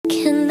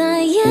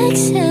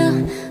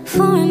exhale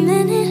for a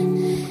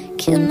minute?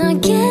 Can I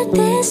get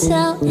this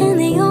out in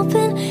the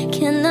open?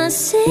 Can I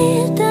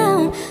sit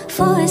down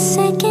for a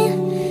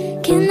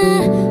second? Can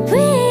I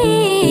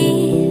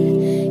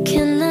breathe?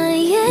 Can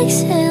I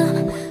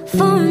exhale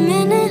for a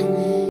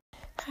minute?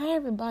 Hi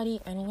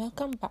everybody and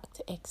welcome back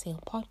to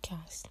Exhale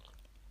Podcast,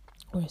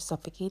 where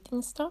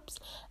suffocating stops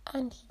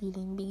and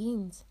healing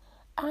begins.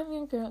 I'm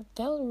your girl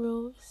Del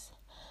Rose,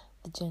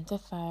 the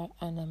Gentrifier,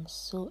 and I'm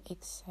so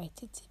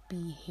excited to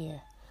be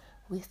here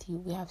with you.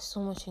 We have so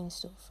much in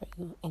store for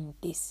you in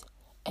this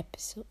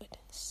episode.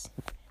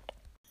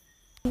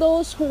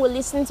 Those who will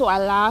listen to our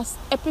last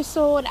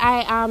episode,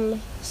 I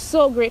am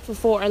so grateful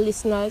for our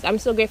listeners. I'm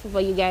so grateful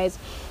for you guys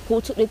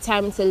who took the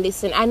time to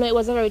listen. I know it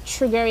was a very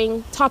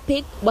triggering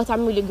topic, but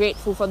I'm really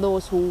grateful for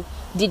those who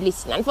did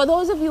listen. And for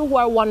those of you who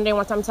are wondering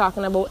what I'm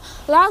talking about,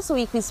 last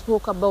week we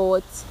spoke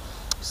about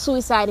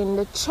suicide in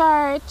the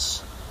church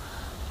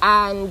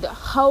and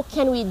how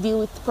can we deal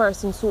with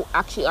persons who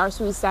actually are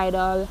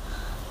suicidal.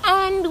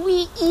 And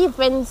we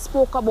even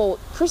spoke about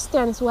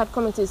Christians who had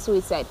committed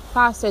suicide,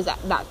 pastors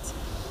at that.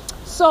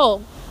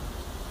 So,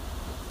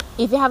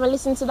 if you haven't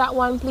listened to that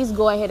one, please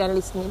go ahead and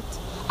listen it.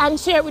 And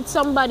share it with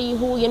somebody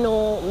who,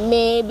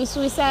 may be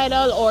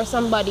suicidal, or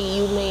somebody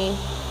you may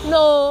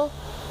know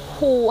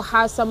who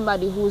has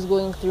somebody who's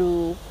going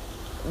through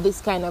this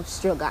kind of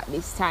struggle at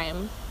this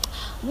time.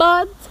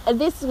 But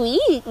this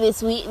week,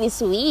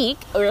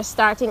 we're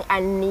starting a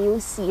new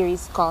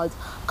series called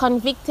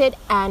Convicted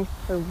and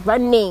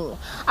Running.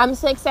 I'm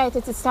so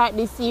excited to start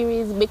this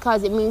series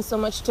because it means so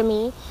much to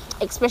me,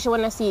 especially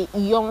when I see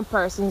young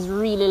persons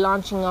really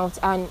launching out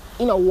and,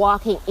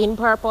 walking in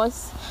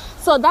purpose.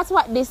 So that's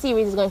what this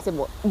series is going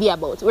to be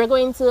about. We're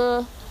going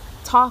to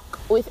talk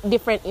with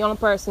different young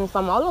persons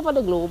from all over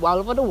the globe, all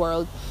over the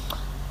world,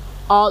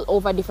 all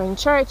over different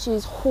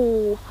churches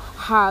who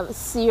have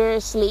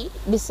seriously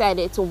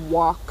decided to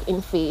walk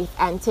in faith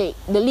and take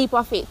the leap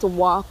of faith to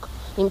walk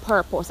in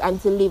purpose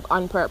and to live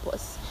on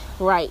purpose,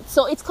 right?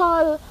 So it's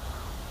called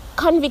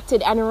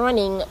Convicted and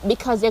Running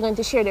because they're going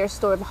to share their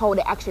story of how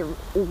they actually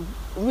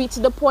reach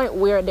the point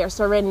where they're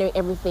surrendering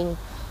everything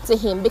to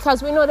Him.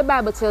 Because we know the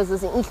Bible tells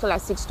us in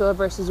Ecclesiastes 6:12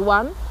 verses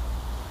 1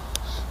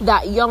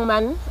 that young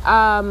man,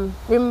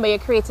 remember your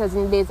creators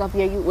in the days of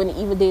your youth, when the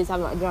evil days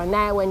have not drawn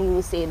nigh, when you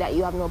will say that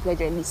you have no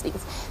pleasure in these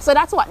things. So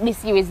that's what this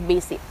series is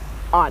based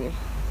on,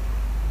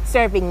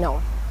 serving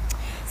now.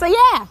 So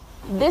yeah,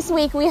 this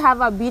week we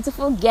have a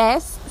beautiful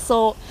guest,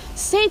 so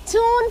stay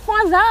tuned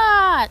for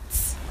that.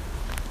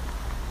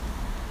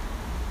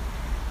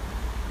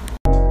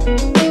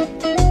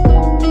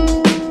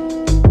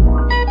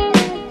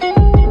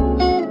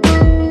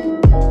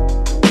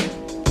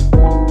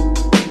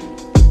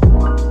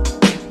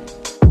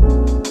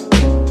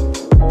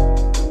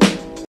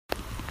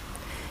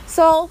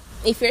 So,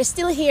 if you're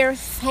still here,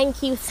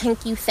 thank you.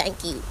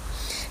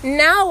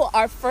 Now,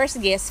 our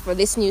first guest for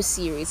this new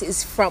series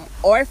is from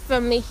our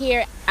family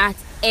here at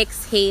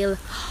Exhale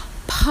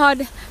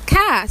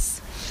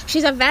Podcast.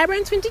 She's a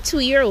vibrant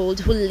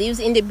 22-year-old who lives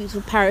in the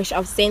beautiful parish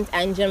of St.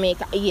 Anne,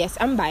 Jamaica. Yes,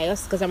 I'm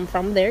biased because I'm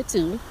from there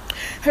too.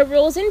 Her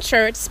roles in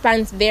church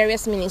spans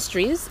various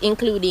ministries,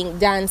 including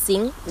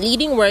dancing,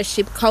 leading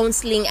worship,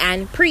 counseling,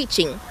 and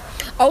preaching.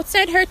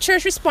 Outside her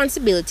church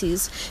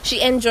responsibilities,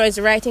 she enjoys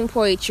writing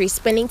poetry,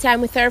 spending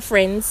time with her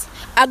friends,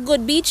 a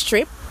good beach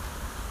trip.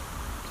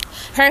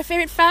 Her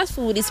favorite fast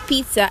food is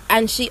pizza,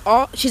 and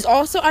she's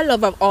also a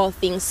lover of all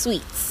things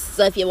sweets.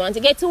 So if you want to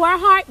get to her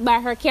heart, buy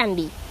her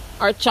candy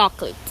or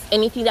chocolate,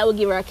 anything that will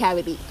give her a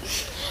cavity.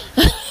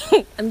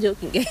 I'm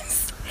joking,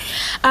 guys.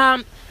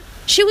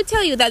 She would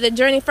tell you that the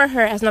journey for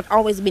her has not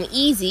always been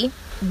easy,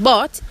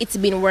 but it's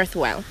been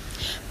worthwhile.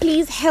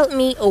 Please help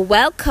me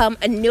welcome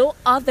no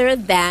other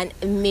than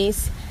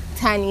Miss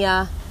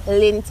Tanya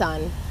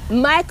Linton,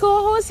 my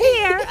co-host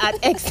here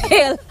at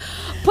Exhale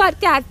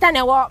Podcast.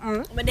 Tanya, what?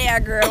 But they are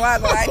girl,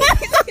 what?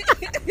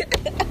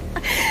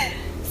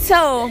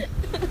 So,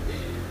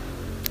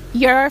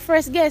 you're our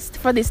first guest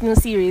for this new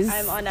series.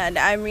 I'm honored.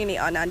 I'm really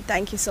honored.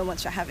 Thank you so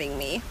much for having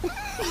me.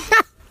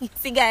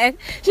 See, guys,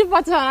 she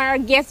put on her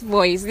guest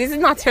voice. This is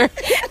not her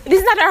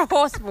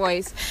host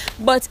voice.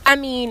 But I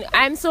mean,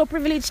 I'm so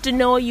privileged to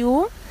know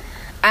you,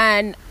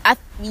 and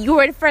you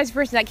were the first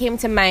person that came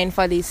to mind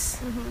for this.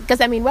 Because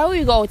I mean, why would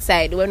we go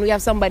outside when we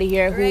have somebody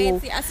here who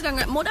right? See, I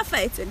said, mother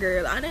fight a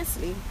girl,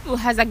 honestly, who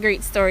has a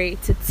great story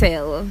to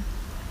tell.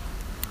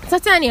 So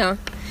Tanya,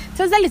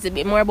 tell us a little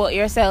bit more about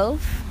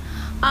yourself.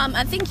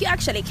 I think you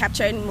actually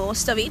captured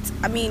most of it.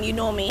 I mean, you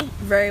know me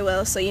very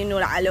well, so you know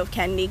that I love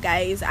candy,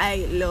 guys.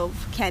 I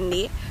love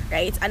candy,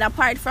 right? And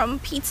apart from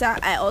pizza,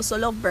 I also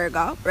love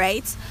burger,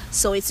 right?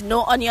 So it's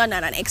no onion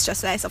and an extra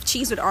slice of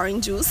cheese with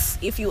orange juice.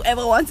 If you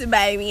ever want to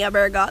buy me a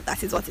burger,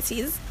 that is what it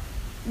is.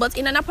 But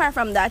in and apart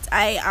from that,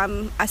 I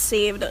am a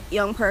saved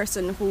young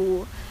person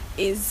who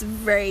is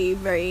very,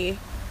 very,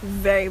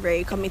 very,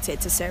 very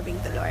committed to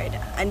serving the Lord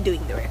and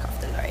doing the work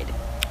of the Lord.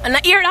 And I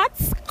hear that?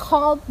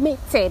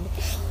 Committed.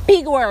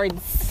 Big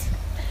words.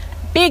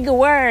 Big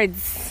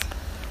words.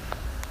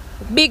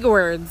 Big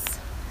words.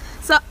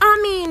 So, I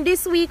mean,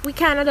 this week we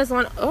kind of just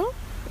want to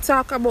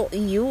talk about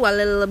you a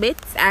little bit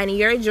and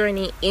your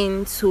journey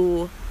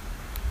into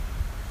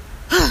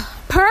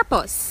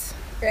purpose.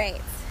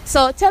 Right.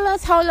 So tell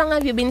us, how long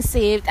have you been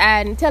saved,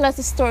 and tell us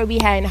the story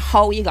behind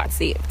how you got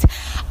saved.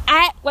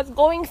 I was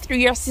going through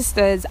your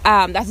sisters,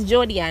 that's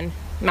Jody and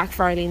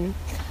McFarlane,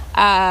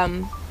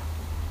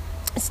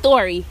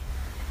 story,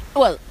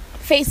 well,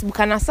 Facebook,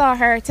 and I saw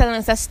her telling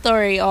us a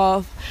story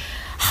of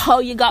how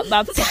you got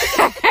baptized.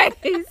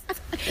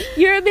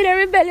 You're a bit of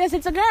rebellious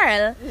little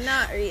girl.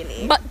 Not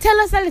really. But tell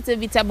us a little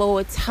bit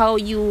about how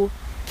you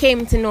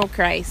came to know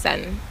Christ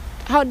and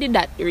how did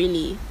that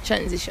really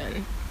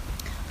transition?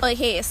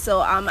 Okay,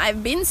 so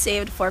I've been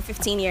saved for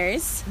 15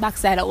 years.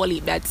 Backside of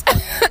Olive, that's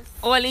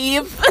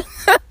Olive.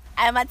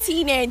 I'm a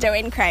teenager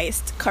in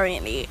Christ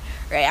currently,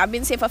 right? I've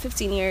been saved for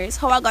 15 years.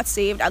 How I got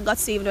saved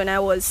when I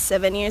was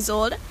 7 years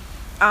old.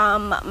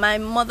 My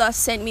mother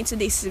sent me to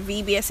this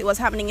VBS. It was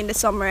happening in the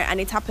summer, and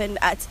it happened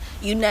at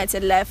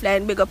United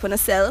Lifeline, big up on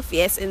yourself,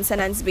 yes, in St.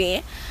 Anne's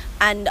Bay.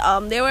 And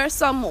there were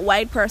some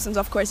white persons,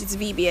 of course, it's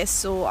VBS,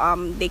 so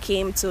they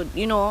came to,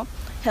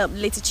 help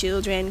little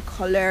children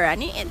color,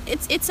 and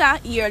it's a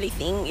yearly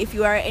thing. If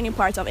you are any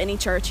part of any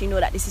church, you know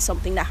that this is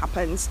something that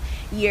happens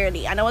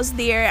yearly. And I was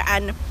there,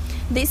 and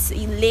this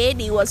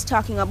lady was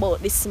talking about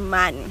this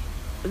man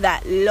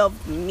that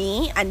loved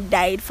me and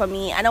died for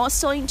me, and I was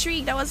so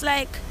intrigued. I was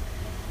like,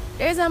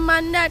 there's a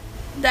man that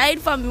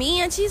died for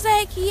me? And she's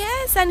like,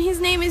 yes, and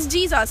his name is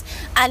Jesus.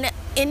 And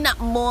in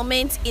that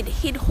moment, it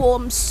hit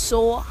home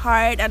so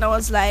hard, and I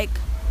was like,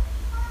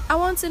 I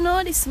want to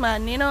know this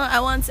man, I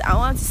want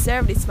to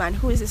serve this man.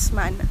 Who is this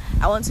man?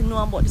 I want to know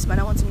about this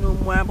man. I want to know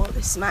more about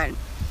this man.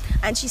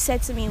 And she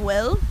said to me,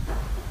 well,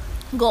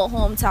 go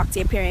home, talk to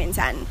your parents,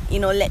 and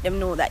let them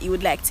know that you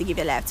would like to give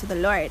your life to the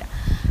Lord.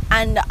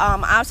 And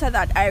after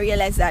that, I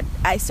realized that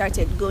I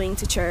started going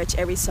to church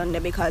every Sunday,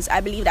 because I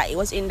believe that it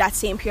was in that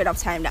same period of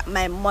time that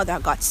my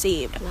mother got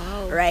saved.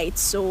 Wow. Right?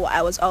 So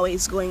I was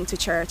always going to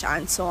church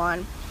and so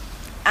on.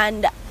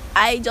 And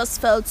I just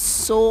felt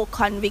so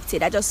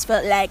convicted. I just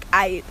felt like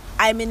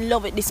I'm in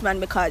love with this man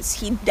because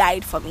he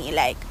died for me.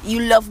 Like, you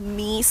love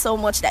me so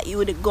much that you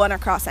would have gone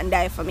across and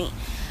died for me.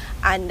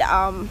 And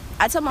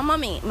I told my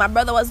mommy, my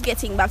brother was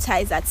getting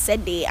baptized that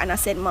said day, and I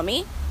said,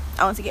 Mommy,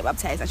 I want to get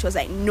baptized. And she was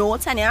like, no,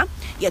 Tanya,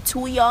 you're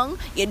too young,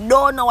 you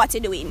don't know what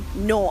you're doing.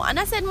 No. And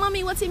I said,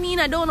 Mommy, what do you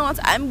mean I don't know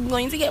I'm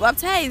going to get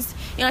baptized?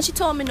 She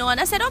told me no, and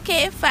I said,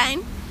 okay,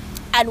 fine.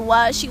 And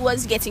while she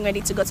was getting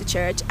ready to go to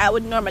church, I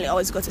would normally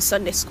always go to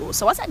Sunday school.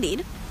 So what I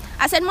did,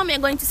 I said, Mommy,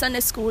 I'm going to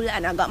Sunday school,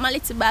 and I got my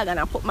little bag and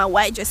I put my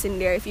white dress in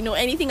there. If you know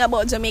anything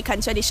about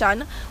Jamaican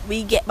tradition,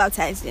 we get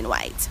baptized in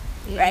white.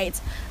 Yeah.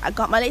 Right? I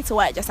got my little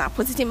white dress and I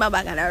put it in my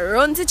bag and I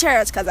run to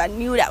church because I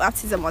knew that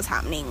baptism was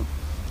happening.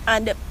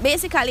 And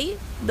basically,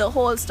 the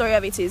whole story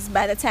of it is,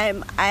 by the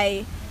time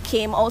I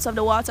came out of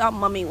the water,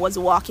 Mommy was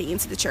walking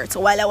into the church.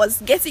 So while I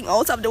was getting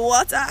out of the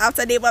water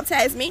after they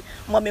baptized me,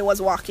 Mommy was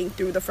walking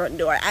through the front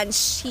door, and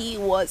she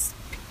was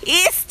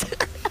pissed.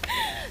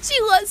 She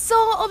was so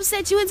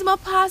upset. She went to my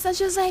pastor and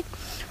she was like,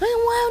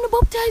 why am I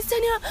baptized?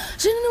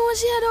 She didn't know what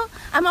she had done.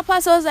 And my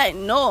pastor was like,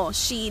 no,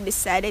 she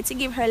decided to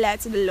give her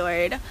life to the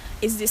Lord.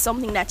 Is this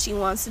something that she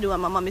wants to do?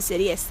 And my mommy said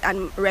yes.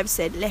 And Rev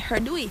said, let her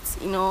do it.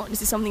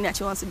 This is something that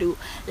she wants to do.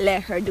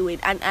 Let her do it.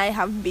 And I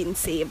have been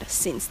saved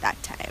since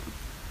that time.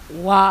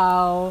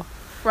 Wow.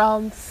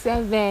 From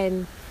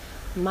 7.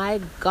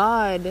 My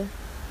God.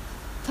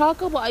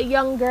 Talk about a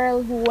young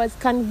girl who was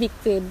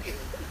convicted.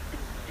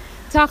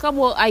 Talk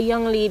about a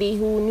young lady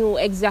who knew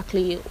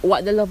exactly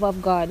what the love of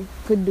God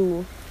could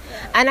do.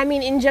 Yeah. And I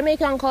mean, in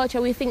Jamaican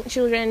culture, we think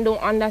children don't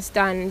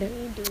understand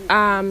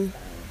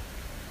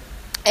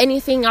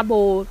anything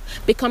about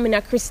becoming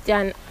a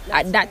Christian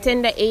at that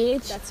tender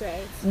age. That's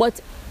right. But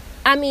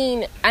I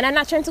mean, and I'm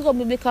not trying to go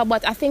biblical,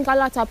 but I think a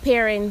lot of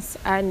parents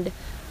and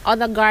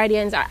other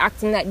guardians are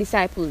acting like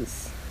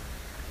disciples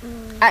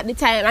at the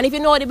time. And if you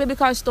know the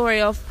biblical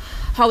story of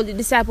how the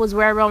disciples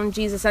were around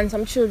Jesus and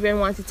some children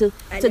wanted to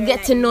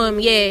get to know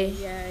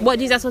him, but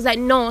Jesus was like,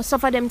 no,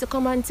 suffer them to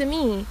come unto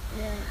me.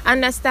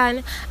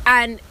 Understand?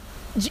 And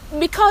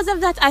because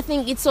of that, I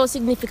think it's so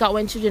significant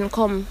when children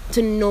come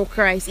to know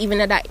Christ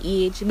even at that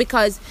age,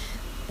 because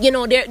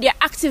they're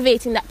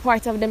activating that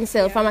part of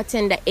themselves from a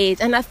tender age.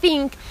 And I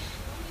think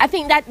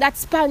that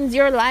spans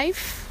your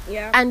life,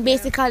 and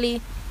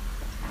basically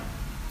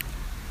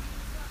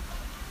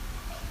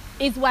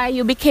is why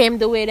you became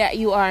the way that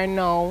you are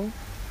now.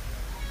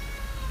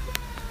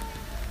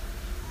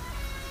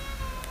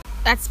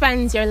 That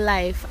spans your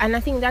life, and I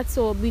think that's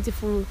so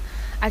beautiful.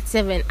 At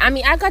 7, I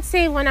mean, I got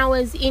saved when I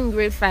was in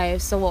grade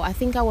 5, so I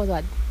think I was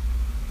what?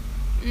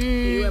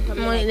 You were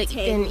probably like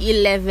 10,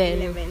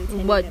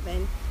 11. But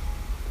 11.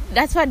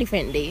 That's for a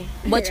different day.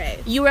 But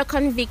right. You were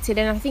convicted,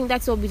 and I think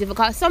that's so beautiful,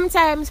 because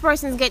sometimes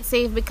persons get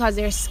saved because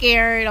they're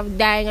scared of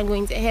dying and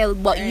going to hell,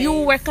 but you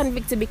were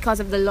convicted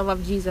because of the love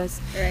of Jesus,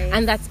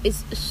 and that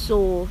is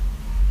so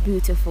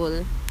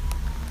beautiful.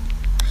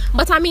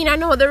 But I mean, I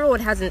know the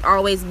road hasn't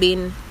always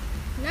been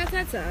not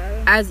at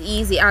all as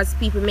easy as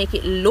people make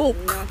it look.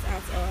 Not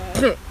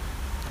at all.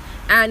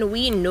 and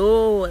we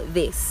know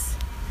this.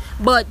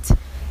 But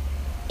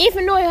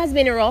even though it has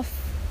been rough,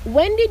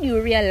 when did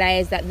you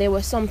realize that there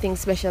was something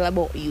special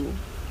about you?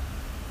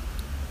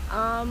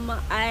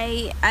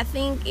 I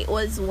think it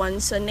was one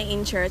Sunday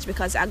in church,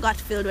 because I got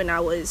saved when I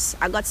was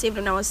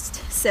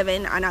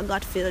 7, and I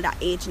got filled at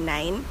age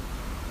 9.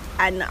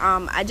 And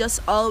I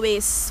just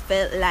always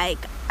felt like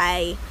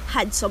I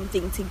had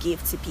something to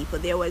give to people.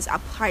 There was a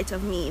part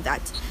of me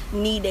that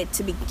needed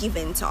to be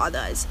given to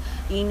others,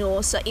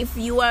 so if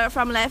you are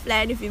from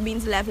Lifeline, if you've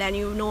been to Lifeline,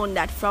 you've known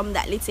that from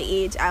that little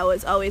age I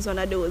was always one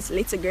of those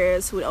little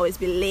girls who would always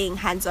be laying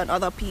hands on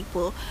other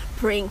people,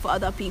 praying for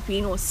other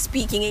people,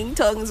 speaking in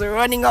tongues,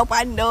 running up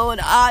and down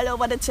all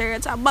over the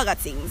church, and bag of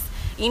things.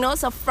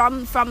 So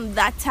from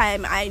that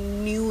time, I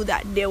knew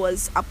that there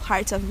was a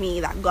part of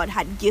me that God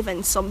had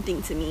given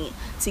something to me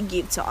to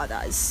give to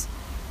others.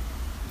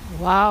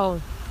 Wow.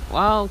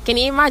 Can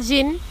you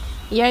imagine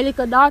your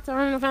little daughter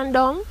running up and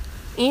down,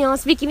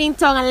 speaking in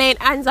tongue and laying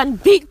hands on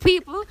big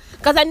people?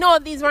 Because I know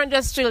these weren't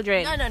just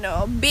children.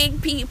 No.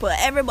 Big people,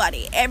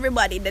 everybody.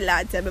 The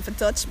Lord said, if you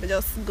touch me,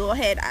 just go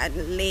ahead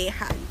and lay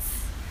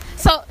hands.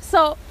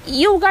 So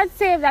you got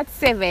saved at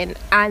 7,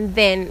 and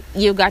then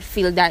you got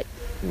filled at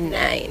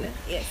 9.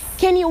 Yes.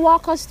 Can you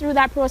walk us through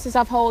that process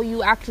of how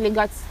you actually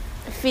got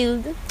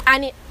filled?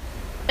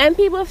 And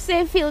people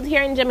say filled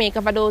here in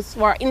Jamaica, for those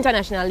who are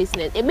international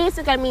listeners, it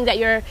basically means that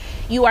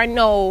you are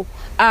now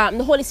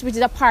the Holy Spirit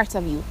is a part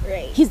of you.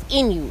 Right. He's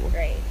in you.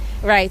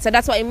 Right. So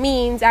that's what it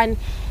means. And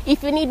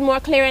if you need more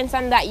clearance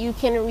on that, you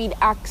can read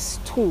Acts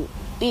 2.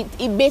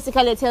 It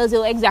basically tells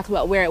you exactly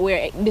what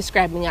we're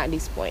describing at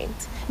this point.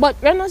 But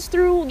run us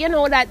through,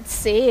 that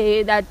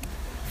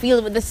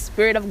filled with the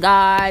Spirit of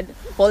God,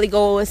 Holy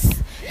Ghost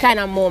kind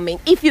of moment,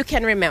 if you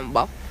can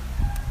remember.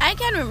 I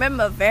can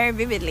remember very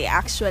vividly,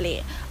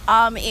 actually.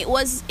 It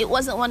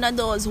wasn't one of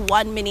those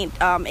 1 minute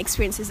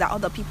experiences that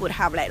other people would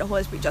have, like the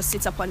Holy Spirit just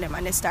sits upon them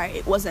and they start.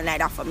 It wasn't like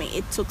that for me.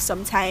 It took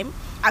some time.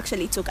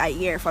 Actually, it took a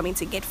year for me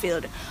to get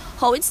filled.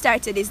 How it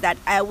started is that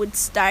I would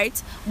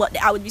start, but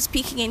I would be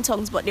speaking in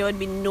tongues, but there would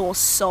be no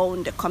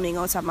sound coming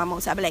out of my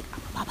mouth. I'd be like,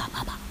 bah, bah,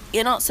 bah,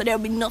 bah. So there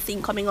would be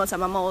nothing coming out of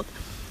my mouth.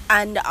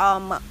 And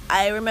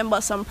I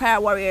remember some prayer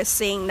warriors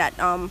saying that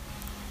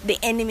the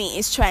enemy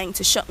is trying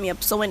to shut me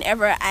up. So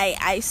whenever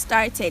I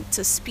started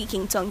to speak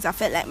in tongues, I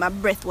felt like my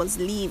breath was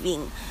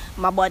leaving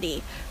my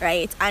body,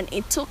 right? And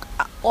it took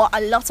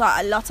a lot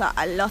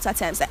of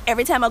times. Like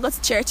every time I go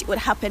to church, it would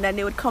happen, and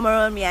they would come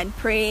around me and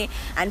pray,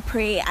 and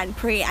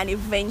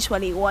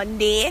eventually one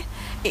day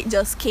it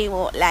just came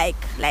out like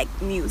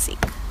music.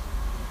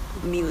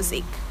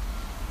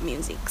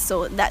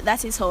 So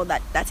that is how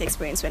that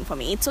experience went for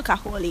me. It took a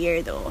whole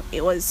year though.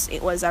 It was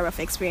a rough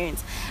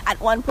experience. At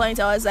one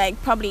point I was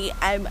like, probably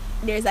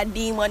there's a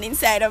demon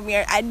inside of me.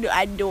 I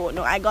don't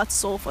know. I got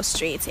so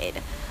frustrated,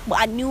 but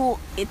I knew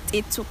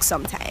it took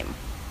some time.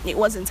 It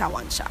wasn't a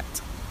one shot.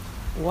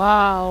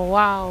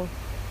 Wow,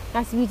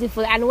 that's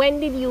beautiful. And when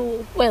did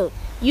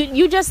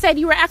you just said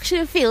you were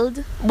actually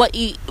filled, but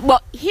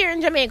here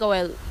in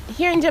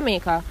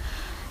Jamaica,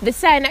 the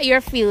sign that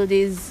you're filled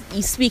is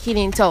you speaking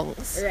in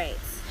tongues, right?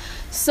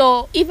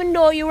 So even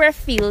though you were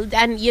filled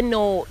and you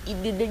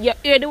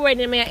hear the word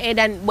in your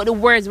head, but the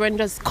words weren't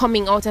just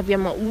coming out of your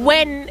mouth,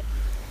 when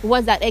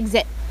was that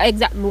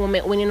exact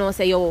moment when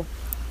say the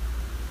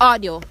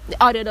audio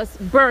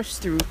just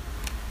burst through?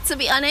 To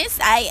be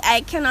honest,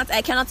 I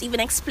cannot even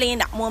explain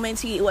that moment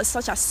to you. It was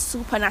such a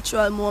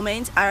supernatural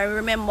moment. I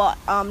remember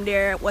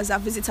there was a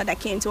visitor that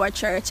came to our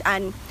church,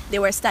 and they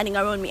were standing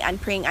around me and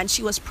praying, and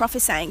she was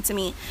prophesying to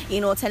me,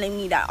 telling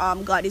me that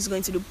God is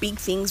going to do big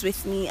things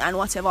with me and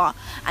whatever.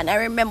 And I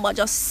remember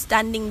just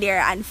standing there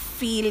and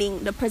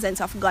feeling the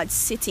presence of God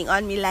sitting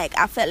on me. Like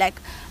I felt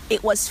like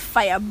it was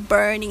fire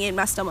burning in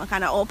my stomach,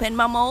 and I opened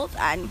my mouth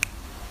and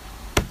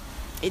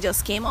it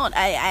just came out.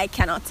 I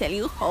cannot tell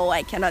you how,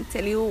 I cannot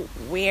tell you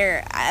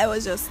where. That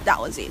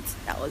was it.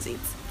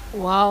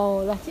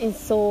 Wow, that is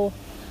so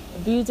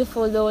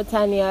beautiful though,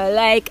 Tanya.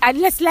 I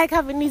just like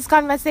having these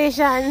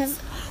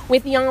conversations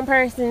with young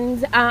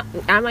persons.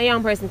 I'm a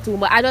young person too,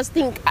 but I just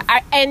think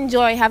I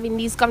enjoy having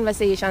these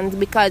conversations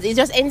because it's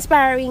just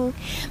inspiring.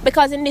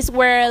 Because in this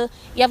world,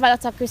 you have a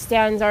lot of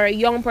Christians or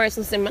young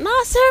persons saying,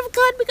 "No, serve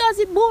God because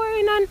it's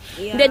boring," and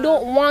they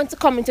don't want to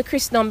come into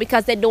Christendom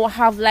because they don't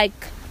have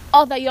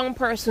other young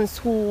persons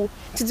who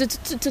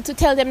to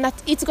tell them that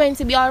it's going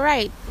to be all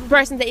right,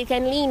 persons that you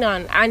can lean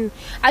on. And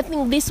I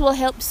think this will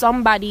help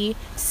somebody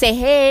say,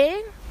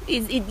 hey,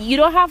 you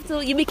don't have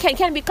to, you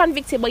can be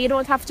convicted, but you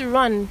don't have to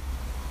run.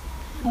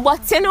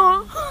 But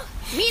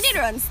me did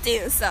run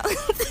still, so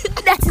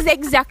that is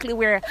exactly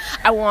where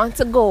I want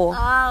to go. Oh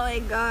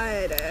my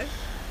God.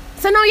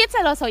 So now you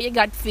tell us how you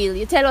got filled.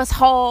 You tell us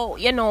how,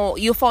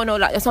 you found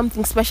out there's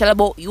something special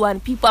about you,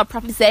 and people are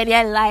prophesying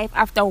their life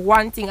after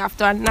one thing,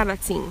 after another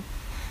thing.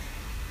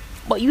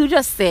 But you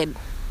just said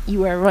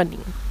you were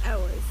running. I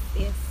was,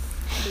 yes.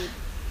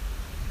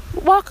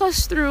 Walk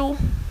us through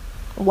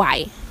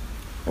why,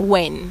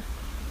 when.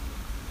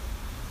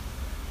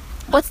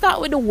 But start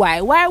with the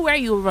why. Why were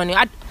you running?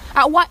 At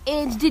what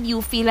age did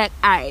you feel like,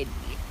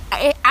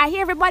 I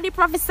hear everybody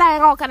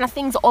prophesying all kind of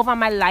things over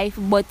my life,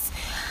 but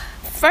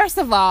first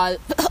of all,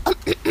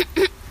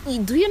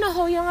 do you know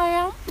how young I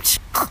am?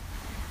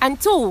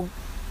 And two,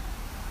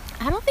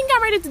 I don't think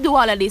I'm ready to do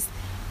all of this.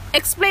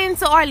 Explain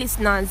to our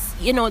listeners,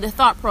 the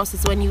thought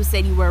process when you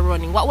said you were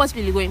running. What was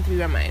really going through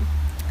your mind?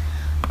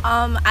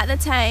 At the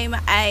time,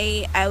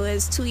 I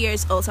was 2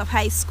 years out of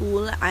high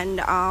school,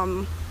 and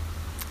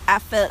I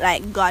felt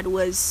like God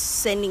was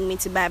sending me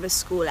to Bible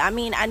school. I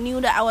mean, I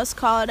knew that I was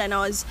called, and I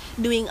was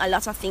doing a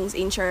lot of things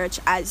in church.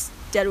 As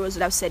Delrose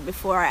would have said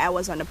before, I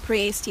was on the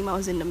praise team, I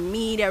was in the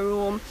media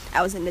room,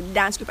 I was in the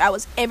dance group, I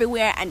was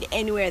everywhere and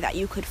anywhere that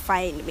you could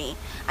find me,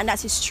 and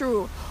that is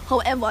true.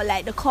 However,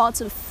 like the call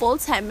to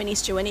full-time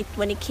ministry,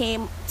 when it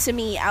came to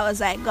me, I was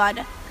like,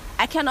 God,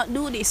 I cannot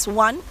do this.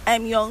 1,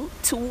 I'm young.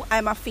 2,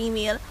 I'm a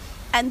female.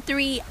 And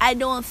 3, I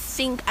don't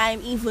think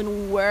I'm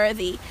even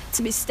worthy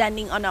to be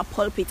standing on a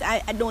pulpit. I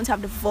don't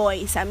have the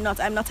voice. I'm not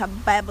a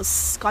Bible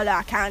scholar.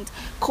 I can't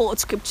quote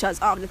scriptures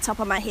off the top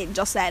of my head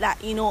just like that.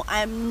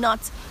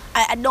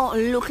 I don't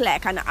look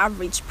like an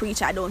average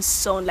preacher. I don't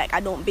sound like, I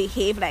don't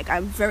behave like,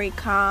 I'm very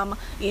calm,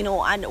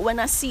 and when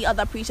I see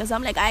other preachers,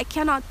 I'm like, I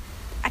cannot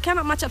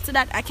match up to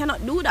that. I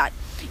cannot do that,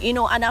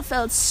 and I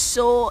felt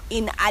so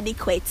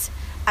inadequate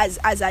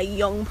as a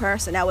young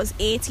person. I was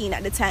 18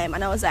 at the time,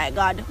 and I was like,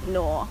 God,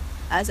 no.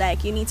 I was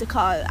like, you need to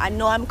call. I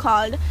know I'm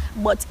called,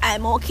 but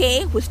I'm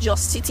okay with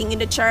just sitting in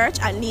the church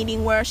and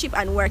leading worship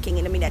and working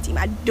in the media team.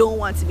 I don't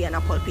want to be on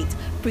a pulpit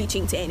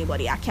preaching to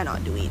anybody. I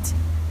cannot do it.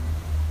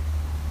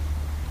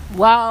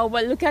 Wow,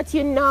 but look at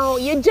you now.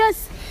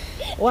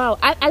 Wow.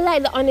 I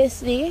like the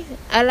honesty.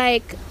 I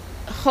like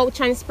how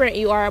transparent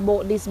you are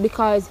about this,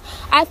 because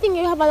I think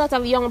you have a lot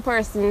of young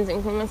persons,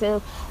 including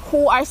myself,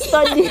 who are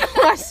studying,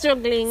 who are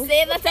struggling.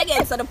 Say that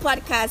again so the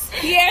podcast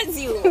hears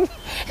you.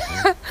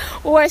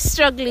 Who are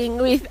struggling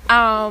with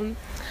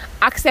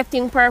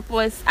accepting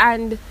purpose,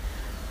 and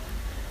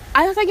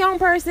a lot of young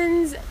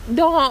persons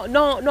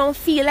don't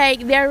feel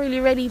like they're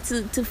really ready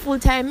to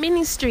full-time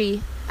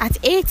ministry at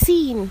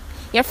 18.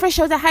 You're fresh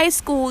out of high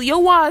school. You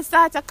want to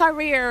start a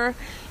career.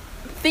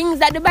 Things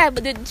that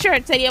the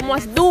church said you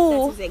must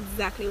do. That is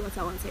exactly what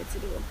I wanted to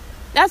do.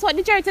 That's what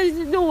the church tells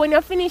you to do when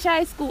you finish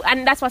high school,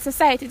 and that's what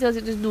society tells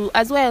you to do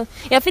as well.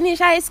 You finish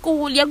high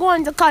school, you go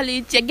into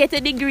college, you get a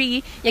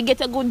degree, you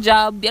get a good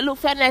job, you look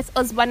for a nice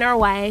husband or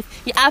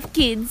wife, you have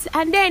kids,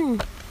 and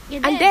then,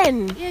 but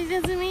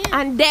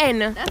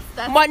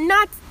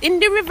not in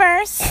the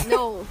reverse.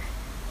 No.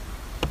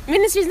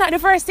 Ministry is not the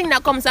first thing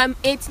that comes to an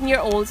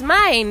 18-year-old's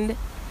mind,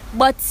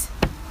 but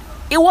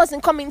it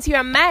wasn't coming to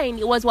your mind.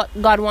 It was what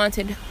God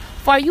wanted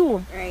for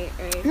you. Right.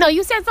 No,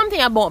 you said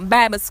something about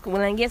Bible school,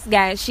 and yes,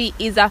 guys, she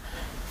is a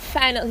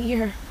final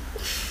year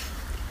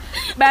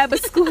Bible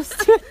school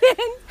student,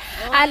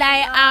 and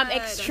I am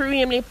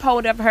extremely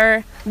proud of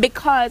her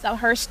because of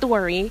her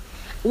story,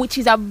 which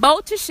is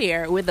about to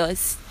share with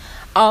us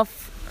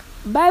of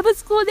Bible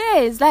school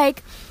days.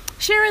 Like,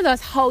 share with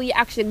us how you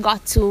actually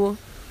got to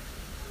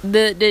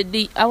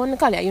the I want to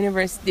call it a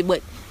university,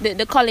 but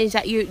the college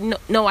that you're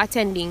now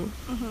attending.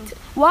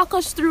 Mm-hmm. Walk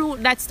us through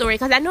that story,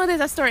 because I know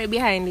there's a story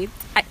behind it.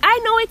 I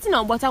know it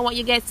now, but I want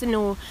you guys to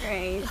know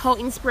how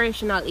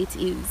inspirational it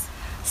is.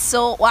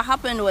 So what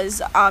happened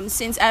was,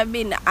 since I've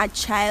been a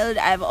child,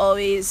 I've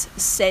always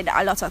said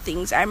a lot of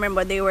things. I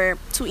remember there were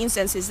 2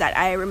 instances that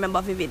I remember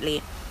vividly.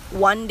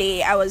 One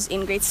day I was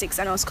in grade 6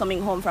 and I was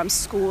coming home from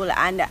school,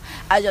 and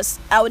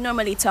I would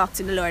normally talk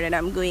to the Lord, and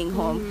I'm going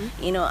home,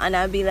 and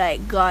I'd be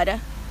like,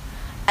 God,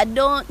 I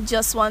don't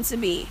just want to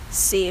be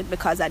saved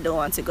because I don't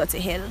want to go to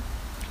hell.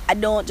 I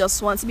don't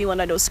just want to be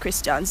one of those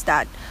Christians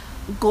that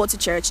go to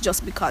church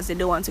just because they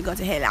don't want to go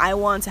to hell. I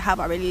want to have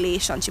a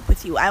relationship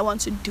with you. I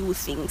want to do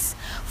things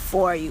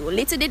for you.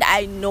 Little did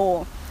I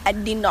know, I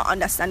did not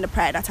understand the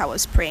prayer that I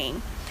was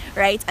praying,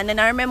 right? And then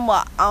I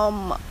remember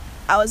I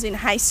was in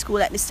high school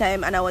at this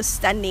time, and I was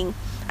standing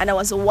and I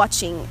was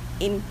watching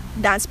in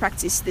dance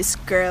practice this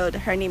girl.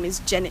 Her name is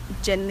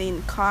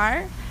Jeneline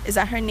Carr. Is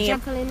that her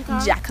name?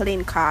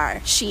 Jacqueline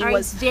Carr. She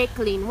was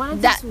Jacqueline.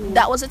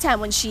 That was the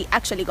time when she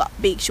actually got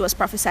big. She was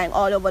prophesying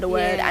all over the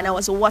world, and I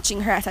was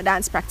watching her at a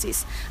dance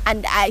practice,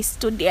 and I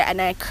stood there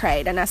and I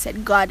cried, and I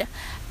said, God,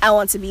 I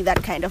want to be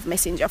that kind of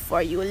messenger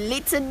for you.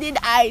 Little did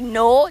I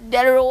know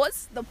there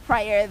was the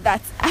prayer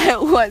that I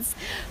was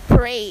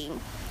praying.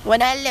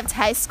 When I left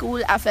high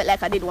school, I felt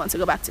like I didn't want to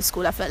go back to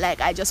school. I felt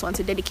like I just want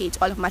to dedicate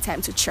all of my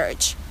time to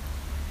church.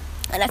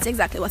 And that's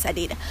exactly what I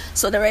did.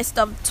 So the rest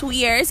of 2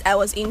 years, I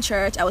was in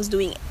church. I was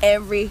doing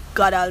every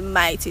God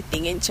Almighty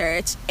thing in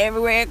church.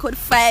 Everywhere I could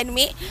find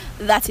me,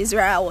 that is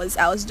where I was.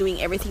 I was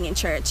doing everything in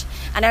church.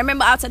 And I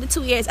remember after the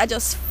 2 years, I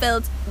just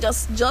felt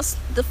just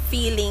the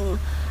feeling.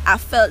 I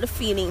felt the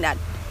feeling that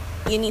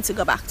you need to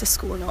go back to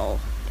school now.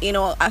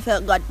 I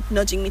felt God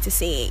nudging me to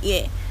say,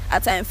 yeah,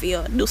 it's time for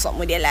you to do something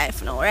with your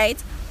life now,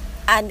 right?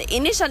 And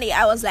initially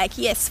I was like,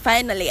 yes,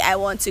 finally I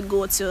want to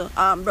go to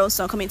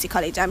Brownstown Community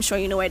College. I'm sure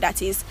you know where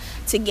that is,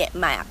 to get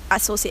my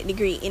associate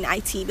degree in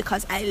IT,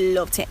 because I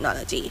love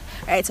technology,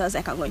 right? So I was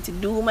like, I'm going to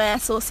do my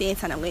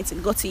associate, and I'm going to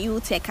go to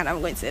UTech, and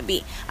I'm going to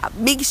be a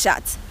big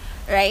shot,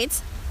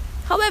 right?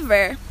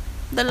 However,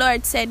 the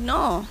Lord said,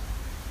 no,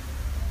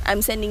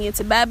 I'm sending you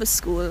to Bible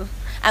school.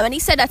 And when he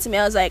said that to me,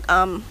 I was like,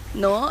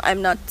 no,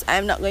 I'm not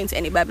going to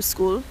any Bible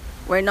school.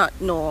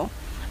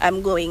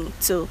 I'm going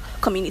to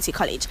community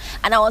college.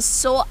 And I was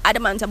so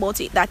adamant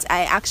about it that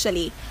I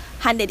actually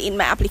handed in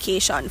my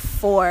application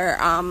for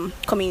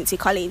community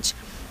college.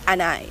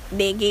 And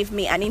they gave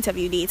me an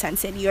interview date and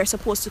said, you're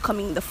supposed to come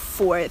in the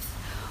 4th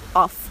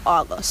of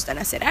August. And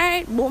I said, all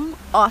right, boom,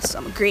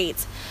 awesome,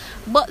 great.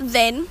 But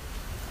then,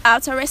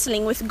 after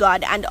wrestling with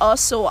God and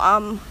also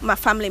my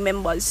family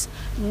members,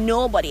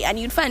 nobody, and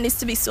you'd find this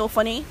to be so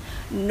funny,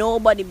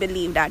 nobody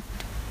believed that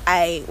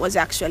I was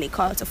actually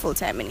called to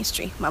full-time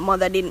ministry. My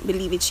mother didn't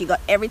believe it.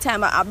 Every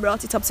time I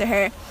brought it up to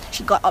her,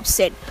 she got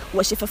upset.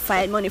 Was she for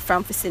find money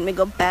from for sending me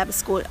go Bible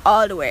school,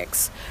 all the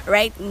works,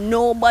 right?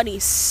 Nobody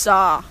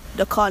saw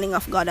the calling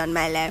of God on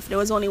my life. There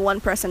was only one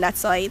person that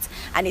saw it,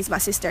 and it's my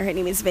sister. Her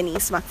name is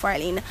Venice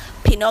McFarlane.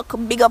 Pinnock,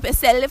 big up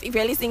yourself. If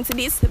you're listening to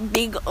this,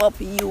 big up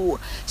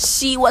you.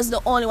 She was the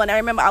only one. I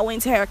remember I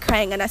went to her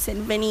crying and I said,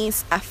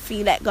 Venice, I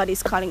feel like God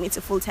is calling me to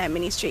full-time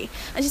ministry.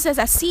 And she says,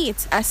 I see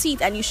it,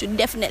 and you should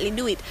definitely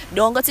do it.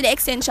 Don't go to the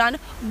extension,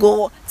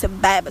 go to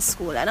Bible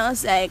school. And I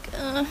was like,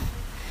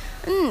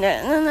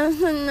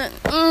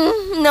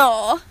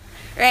 no,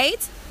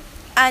 right?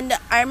 And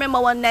I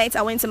remember one night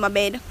I went to my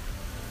bed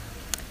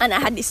and I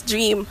had this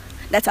dream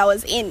that I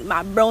was in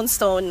my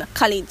Brownstone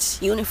College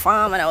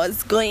uniform and I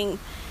was going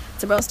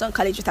to Brownstone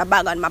College with a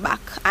bag on my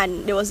back,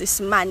 and there was this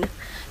man,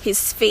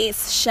 his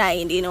face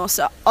shined,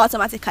 so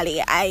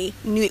automatically I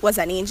knew it was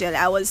an angel.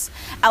 I was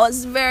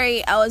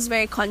very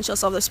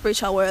conscious of the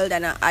spiritual world,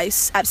 and I've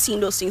seen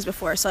those things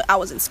before, so I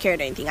wasn't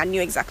scared or anything. I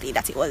knew exactly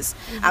that it was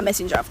a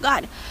messenger of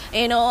God,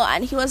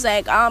 and he was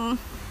like,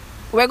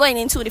 we're going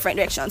in 2 different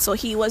directions. So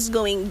he was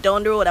going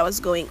down the road, I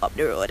was going up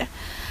the road,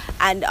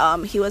 and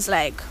he was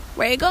like,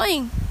 where are you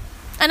going?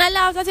 And I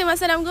laughed at him. I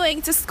said, I'm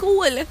going to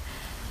school. And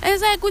he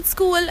was like, good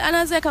school? And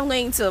I was like, I'm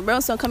going to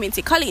Brownstone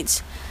Community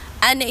College.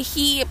 And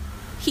he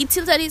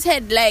tilted his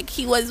head like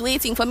he was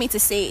waiting for me to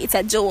say it's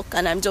a joke,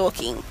 and I'm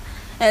joking.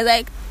 I was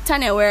like,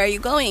 Tanya, where are you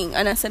going?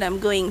 And I said, I'm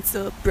going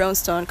to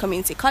Brownstone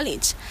Community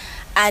College.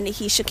 And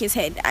he shook his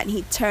head and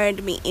he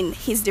turned me in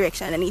his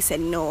direction and he said,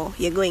 no,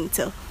 you're going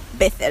to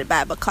Bethel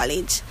Bible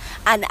College.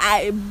 And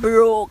I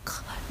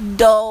broke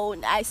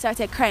down. I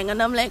started crying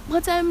and I'm like,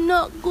 but I'm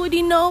not good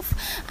enough,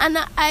 and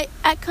I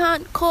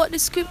can't quote the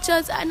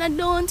scriptures, and I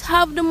don't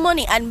have the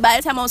money. And by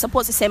the time I was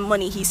supposed to send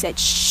money, he said,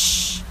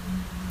 shh,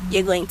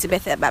 you're going to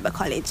Bethel Bible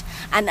College.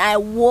 And I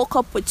woke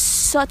up with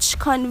such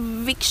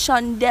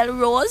conviction,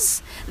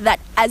 Delrose, that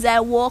as I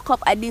woke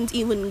up, I didn't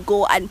even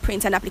go and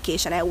print an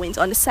application. I went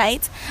on the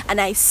site and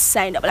I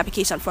signed up an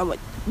application from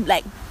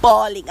like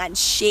bawling and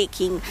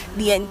shaking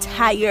the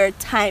entire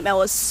time. I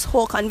was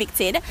so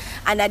convicted,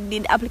 and I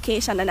did the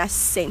application and I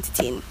sent it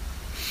in.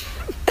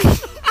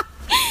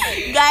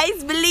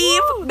 Guys,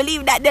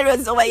 believe that there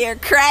was over here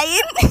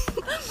crying.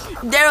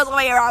 There was over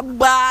here a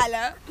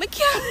baller.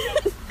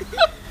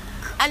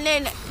 And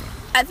then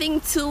I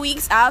think 2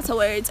 weeks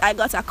afterwards, I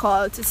got a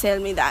call to tell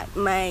me that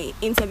my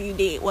interview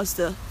date was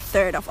the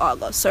 3rd of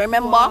August. So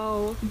remember,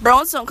 wow.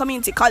 Brownstone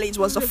Community College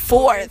was the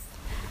 4th,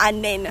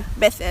 and then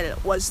Bethel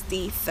was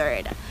the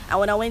 3rd. And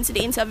when I went to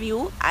the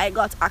interview, I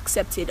got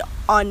accepted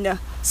on the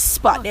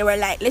spot. They were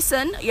like,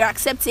 listen, you're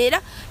accepted.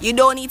 You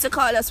don't need to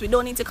call us. We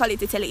don't need to call you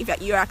to tell you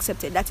if you're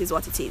accepted. That is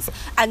what it is.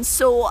 And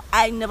so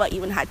I never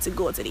even had to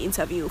go to the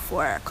interview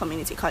for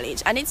community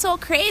college. And it's so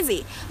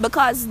crazy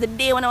because the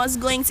day when I was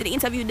going to the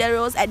interview,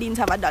 Delrose, I didn't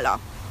have $1.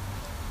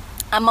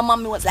 And my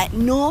mommy was like,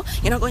 no,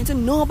 you're not going to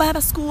no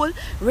Bible school.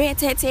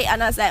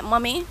 And I was like,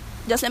 mommy,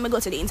 just let me go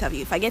to the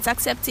interview. If I get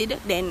accepted,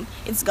 then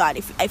it's God.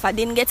 If I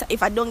don't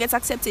get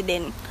accepted,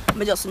 then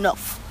I'm just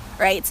enough,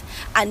 right?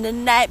 And the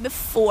night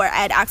before,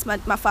 I had asked my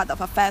father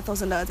for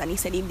 $5,000, and he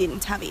said he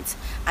didn't have it.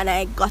 And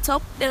I got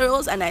up the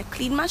rose and I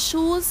cleaned my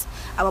shoes.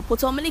 I would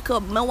put on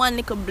my one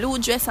little blue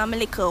dress and my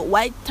little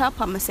white top,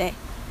 and I say,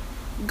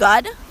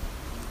 God,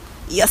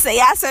 you say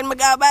you send me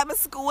go to Bible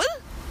school?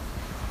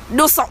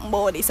 Do something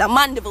about this. A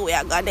man the way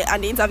I got there,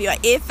 and the interview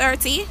at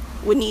 8:30.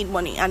 We need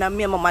money, and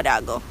me and my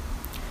mother go.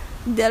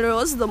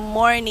 Delrose, the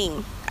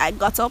morning I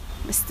got up,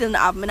 I still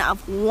not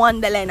have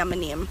 $1 in my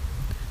name.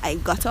 I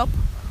got up,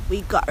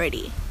 we got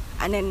ready,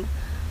 and then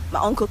my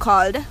uncle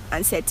called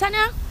and said,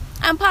 Tanya,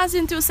 I'm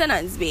passing through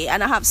Senans Bay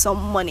and I have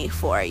some money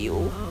for you.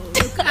 Oh,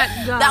 look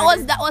at God.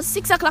 that was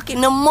 6 o'clock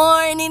in the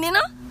morning, you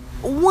know.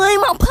 Why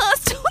am I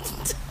passing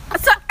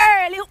so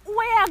early?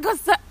 Why I got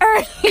so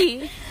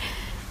early?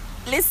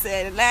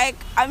 Listen,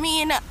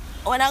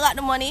 when I got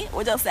the money,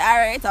 we just said,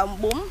 alright, and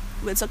boom,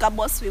 we took a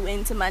bus, we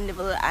went to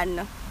Mandeville,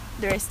 and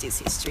the rest is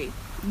history.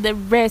 The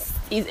rest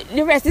is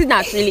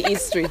not really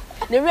history.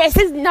 The rest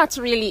is not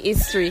really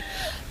history.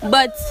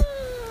 But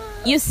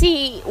you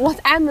see, what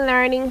I'm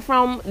learning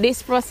from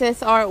this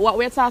process, or what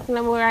we're talking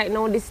about right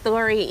now, this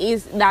story,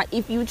 is that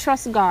if you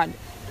trust God,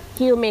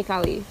 He'll make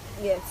a way.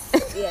 Yes.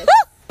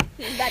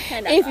 He's that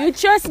kind of if God. You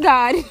trust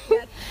God,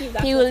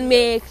 He will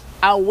make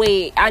a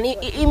way. And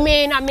it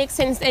may not make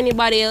sense to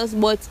anybody else,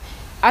 but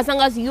as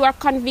long as you are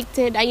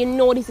convicted and you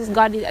know this is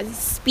God is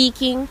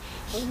speaking,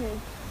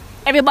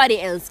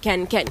 everybody else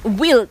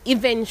will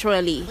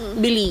eventually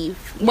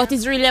believe. But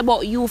it's really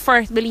about you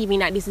first believing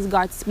that this is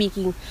God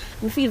speaking.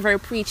 I feel very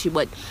preachy,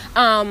 but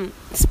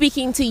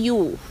speaking to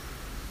you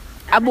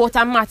about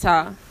a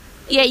matter.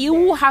 Yeah,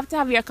 you have to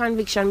have your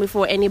conviction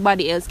before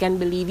anybody else can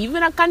believe. If you're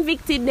not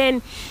convicted,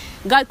 then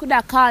God could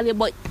have called you,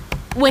 but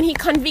when he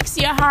convicts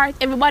your heart,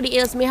 everybody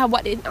else may have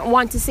what they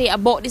want to say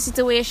about the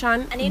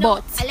situation. And I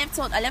left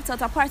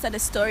out a part of the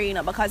story,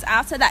 because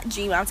after that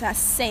dream, after I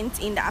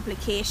sent in the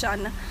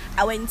application,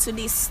 I went to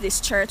this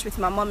church with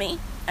my mommy,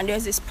 and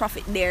there's this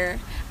prophet there,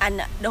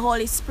 and the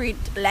Holy Spirit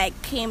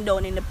came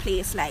down in the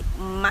place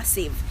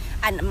massive,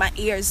 and my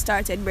ears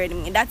started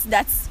burning me. That's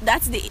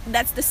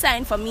the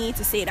sign for me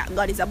to say that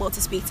God is about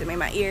to speak to me.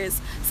 My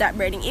ears start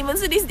burning. Even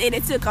to this day,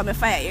 they still call me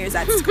fire ears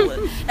at school.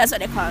 That's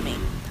what they call me.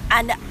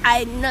 And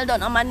I knelt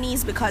down on my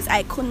knees because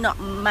I could not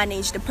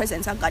manage the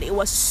presence of God. It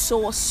was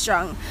so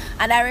strong.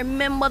 And I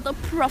remember the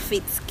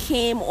prophet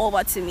came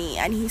over to me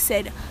and he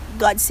said,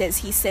 God says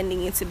he's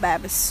sending you to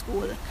Bible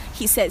school.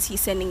 He says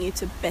he's sending you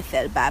to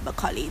Bethel Bible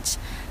College.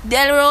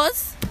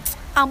 Delrose,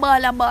 I'm ball.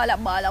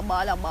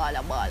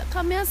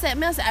 Come here, say,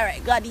 all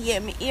right, God, yeah,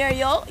 me hear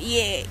you.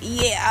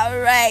 Yeah, all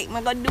right,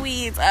 I'm gonna do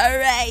it. All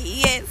right,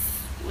 yes.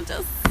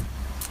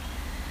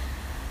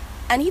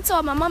 And he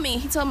told my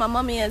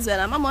mommy as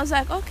well. And mama was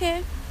like,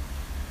 okay.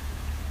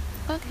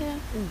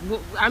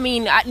 I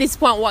mean, at this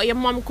point, what your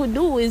mom could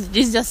do is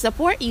just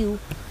support you.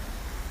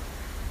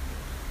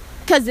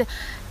 Because,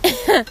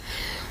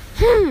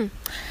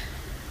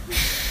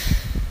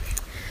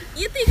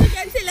 You think you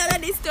can tell all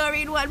of this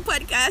story in one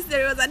podcast?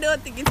 I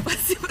don't think it's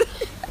possible.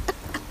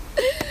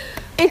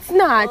 It's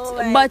not.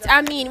 But, God.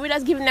 I mean, we're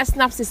just giving a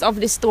synopsis of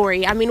the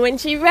story. I mean, when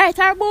she writes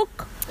her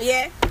book,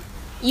 yeah,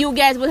 you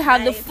guys will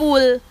have the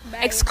full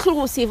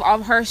exclusive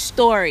of her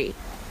story.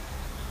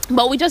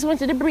 But we just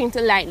wanted to bring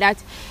to light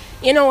that,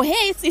 hey,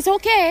 it's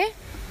okay.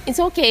 It's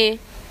okay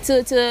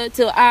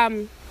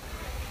to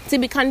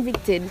be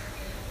convicted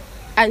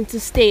and to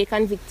stay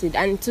convicted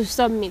and to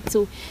submit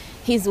to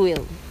his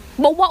will.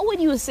 But what would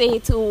you say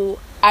to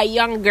a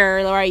young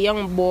girl or a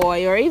young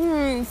boy or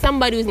even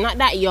somebody who's not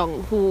that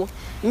young who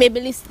may be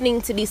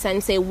listening to this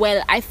and say,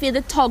 well, I feel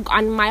the tug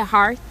on my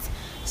heart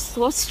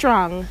so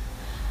strong,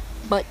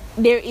 but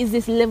there is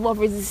this level of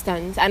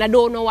resistance and I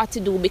don't know what to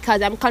do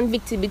because I'm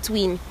convicted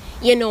between,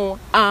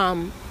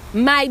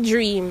 my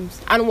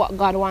dreams and what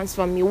God wants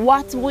from me.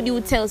 What would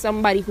you tell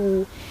somebody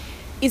who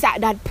is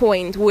at that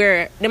point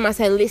where they must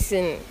say,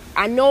 listen,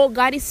 I know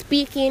God is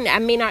speaking, I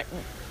may not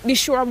be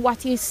sure of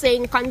what he's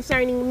saying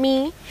concerning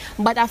me,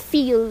 but I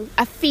feel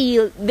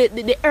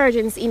the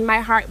urgency in my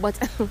heart, but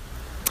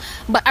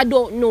I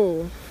don't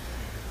know.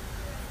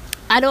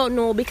 I don't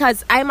know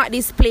because I'm at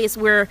this place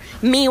where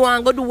me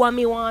want to do what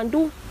me want to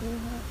do.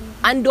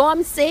 And though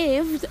I'm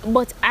saved,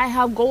 but I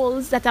have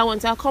goals that I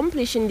want to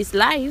accomplish in this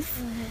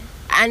life.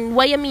 And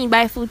what you mean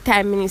by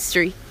full-time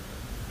ministry?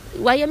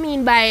 What you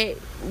mean by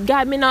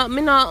God, me not.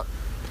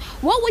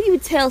 What would you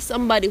tell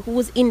somebody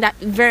who's in that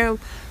very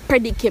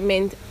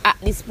predicament at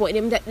this point?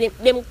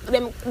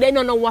 They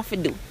don't know what to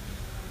do.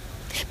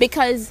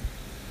 Because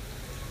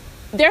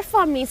their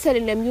family is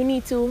telling them, you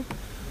need to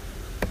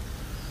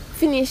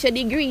finish a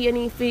degree, you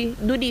need to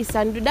do this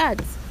and do that.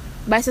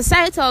 By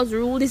societal's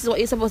rule, this is what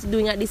you're supposed to be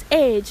doing at this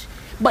age.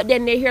 But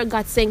then they hear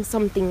God saying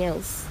something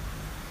else.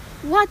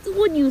 What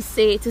would you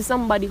say to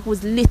somebody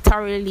who's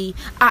literally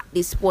at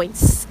this point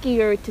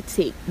scared to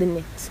take the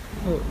next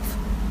move?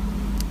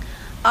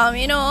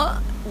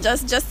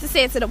 Just to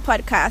say to the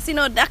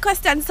podcast, that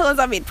question sounds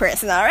a bit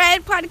personal, right?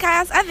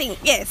 Podcast,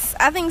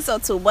 I think so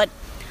too. But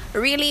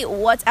really,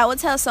 what I would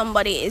tell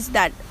somebody is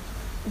that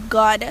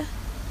God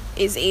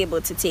is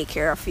able to take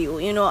care of you,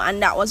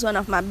 and that was one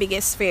of my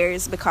biggest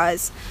fears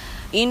because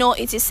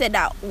it is said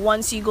that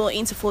once you go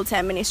into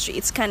full-time ministry,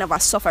 it's kind of a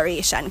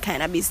sufferation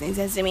kind of business,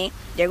 as you mean.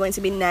 They're going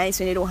to be nice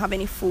when they don't have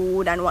any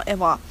food and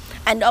whatever.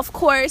 And of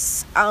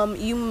course,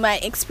 you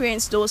might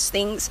experience those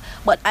things,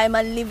 but I'm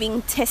a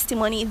living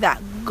testimony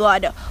that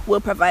God will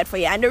provide for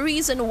you. And the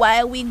reason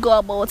why we go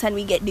about and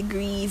we get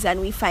degrees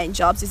and we find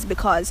jobs is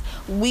because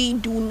we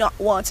do not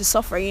want to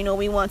suffer.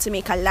 We want to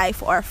make a life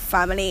for our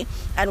family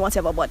and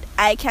whatever. But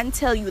I can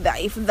tell you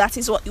that if that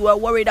is what you are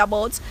worried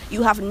about,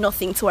 you have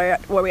nothing to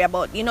worry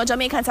about.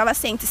 Jamaicans have a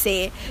saying to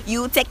say,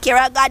 you take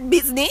care of God's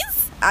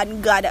business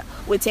and God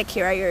will take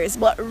care of yours.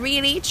 But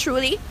really,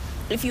 truly,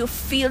 if you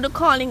feel the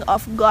calling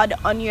of God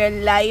on your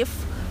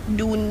life,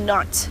 do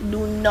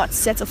not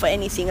settle for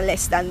anything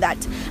less than that.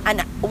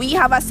 And we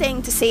have a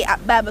saying to say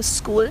at Bible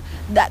school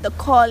that the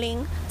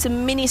calling to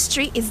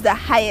ministry is the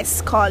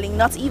highest calling.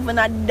 Not even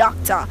a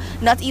doctor,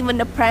 not even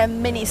the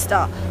prime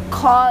minister.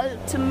 Call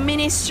to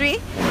ministry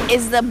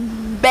is the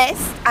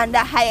best and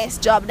the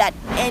highest job that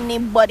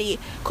anybody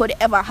could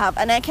ever have.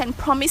 And I can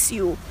promise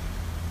you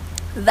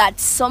that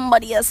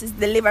somebody else's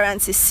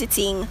deliverance is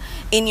sitting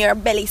in your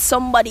belly.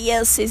 Somebody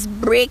else's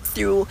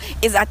breakthrough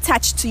is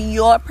attached to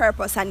your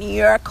purpose and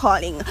your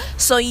calling.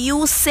 So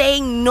you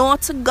saying no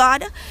to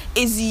God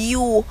is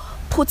you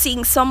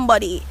putting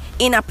somebody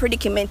in a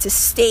predicament to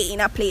stay in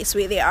a place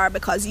where they are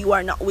because you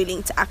are not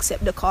willing to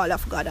accept the call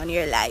of God on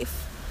your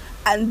life.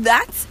 And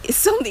that is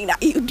something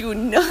that you do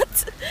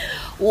not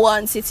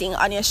want sitting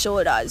on your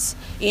shoulders.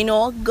 You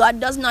know, God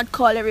does not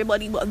call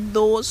everybody, but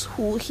those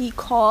who he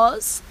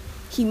calls,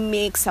 he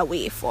makes a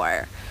way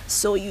for.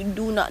 So you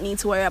do not need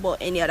to worry about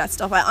any of that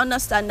stuff. I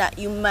understand that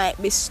you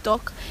might be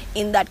stuck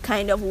in that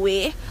kind of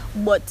way,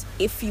 but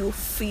if you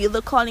feel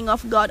the calling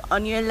of God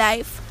on your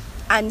life,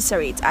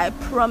 answer it. I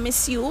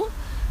promise you,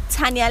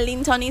 Tanya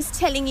Linton is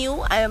telling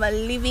you, I am a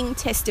living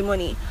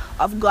testimony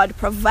of God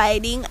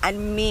providing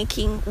and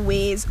making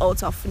ways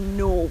out of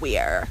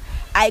nowhere.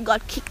 I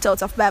got kicked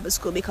out of Bible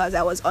school because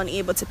I was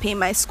unable to pay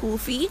my school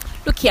fee.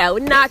 Look here, I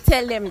will not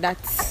tell them that.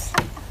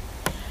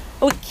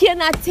 We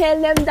cannot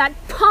tell them that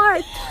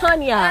part,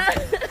 Tanya.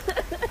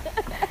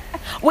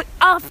 We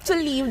have to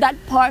leave that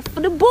part for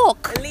the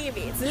book. Leave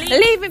it.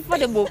 Leave it for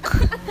the book.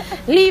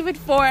 Leave it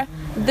for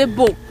the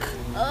book.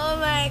 Oh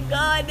my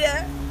God.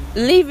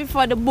 Leave it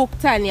for the book,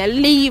 Tanya.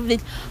 Leave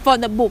it for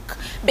the book.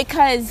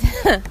 Because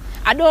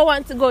I don't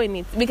want to go in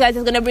it. Because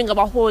it's going to bring up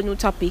a whole new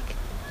topic.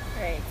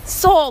 Right.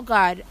 So,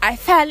 God, I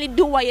finally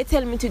do what you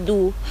tell me to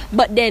do.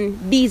 But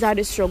then, these are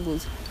the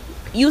struggles.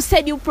 You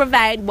said you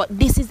provide, but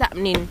this is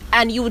happening.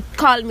 And you would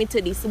call me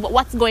to this. But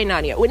what's going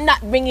on here? We're not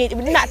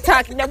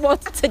talking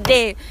about it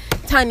today,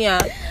 Tanya.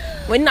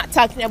 We're not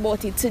talking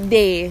about it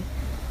today.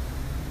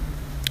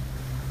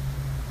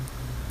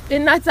 We're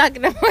not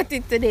talking about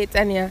it today,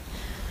 Tanya.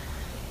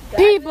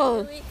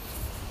 People.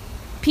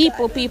 He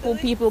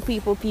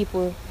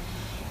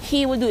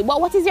will do it.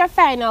 But what is your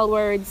final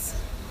words?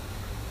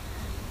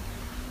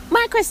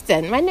 My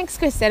next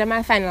question and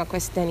my final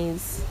question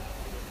is,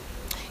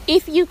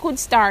 if you could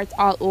start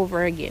all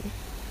over again,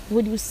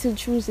 would you still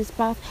choose this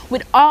path?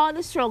 With all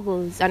the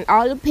struggles and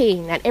all the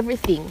pain and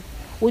everything,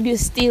 would you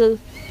still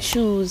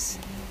choose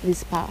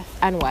this path,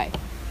 and why?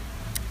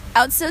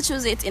 I would still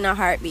choose it in a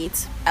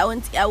heartbeat. I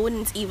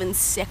wouldn't even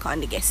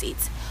second guess it.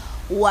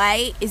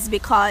 Why? Is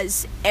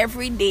because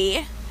every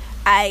day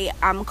I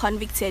am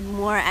convicted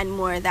more and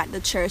more that the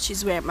church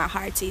is where my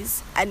heart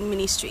is and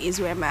ministry is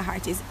where my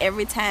heart is.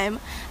 Every time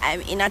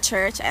I'm in a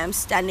church, I am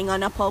standing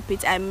on a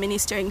pulpit, I'm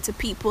ministering to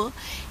people,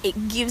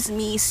 it gives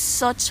me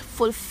such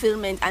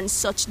fulfillment and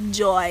such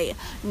joy.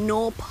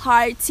 No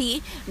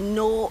party,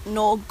 no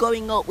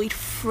going out with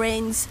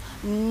friends,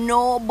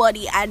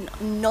 nobody and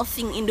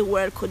nothing in the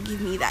world could give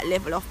me that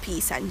level of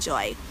peace and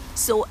joy.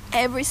 So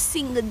every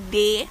single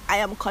day I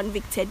am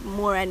convicted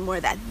more and more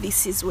that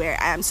this is where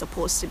I am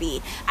supposed to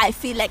be. I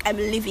feel like I'm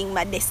living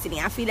my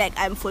destiny. I feel like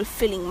I'm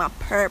fulfilling my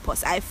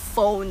purpose. I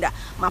found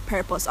my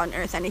purpose on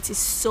earth and it is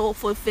so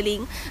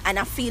fulfilling, and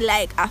I feel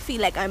like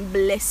I'm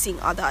blessing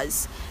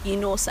others, you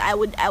know. So I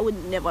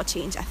would never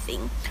change a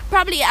thing.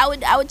 Probably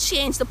I would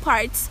change the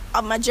parts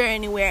of my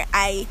journey where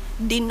I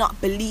did not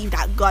believe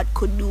that God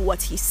could do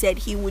what he said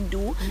he would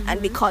do,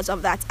 and because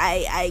of that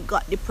I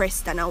got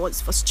depressed and I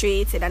was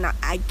frustrated and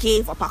I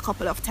gave up a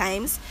couple of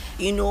times,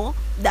 you know.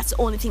 That's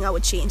the only thing I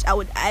would change.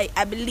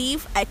 I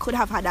believe I could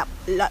have had a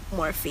lot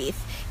more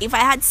faith. If I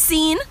had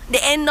seen the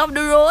end of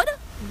the road,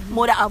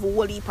 more than have a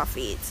whole heap of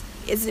faith.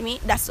 You see me?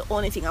 That's the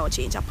only thing I would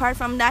change. Apart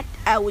from that,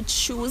 I would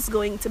choose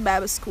going to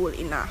Bible school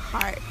in a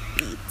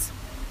heartbeat.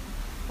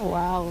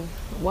 Wow.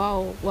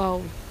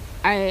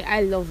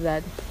 I love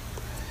that.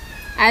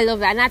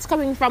 And that's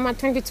coming from a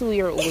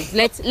 22-year-old.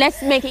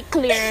 Let's make it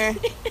clear.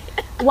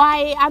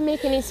 Why I'm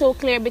making it so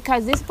clear?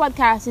 Because this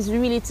podcast is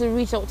really to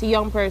reach out to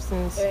young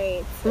persons.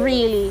 Right.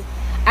 Really.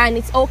 And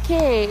it's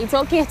okay. It's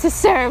okay to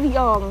serve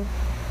young.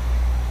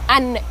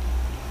 And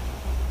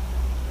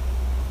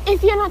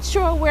if you're not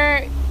sure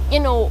where, you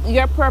know,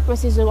 your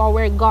purpose is or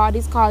where God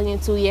is calling you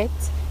to yet,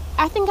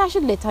 I think I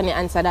should let Tanya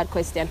answer that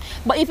question.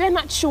 But if you're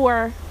not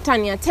sure,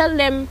 Tanya, tell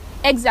them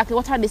exactly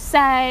what are the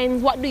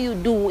signs, what do you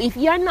do? If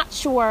you're not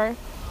sure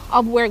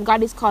of where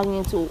God is calling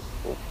you to,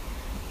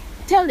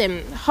 tell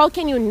them, how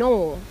can you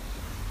know?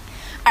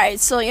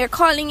 Alright, so your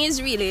calling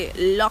is really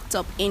locked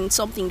up in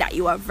something that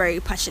you are very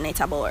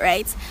passionate about,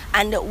 right?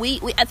 And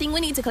I think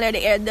we need to clear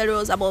the air the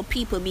rules about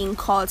people being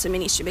called to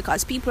ministry,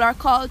 because people are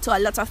called to a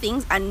lot of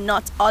things and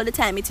not all the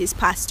time it is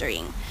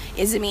pastoring.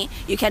 Isn't me?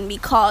 You can be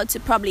called to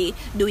probably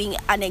doing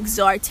an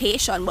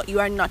exhortation, but you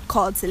are not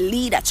called to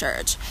lead a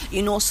church,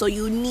 you know. So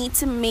you need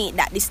to make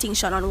that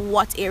distinction on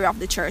what area of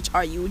the church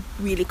are you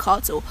really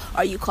called to.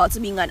 Are you called to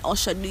being an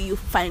usher? Do you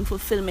find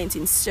fulfillment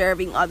in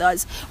serving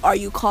others? Are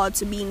you called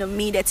to be in a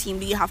media team?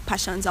 Do you have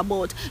passions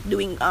about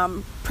doing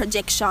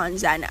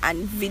projections and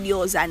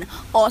videos and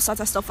all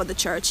sorts of stuff for the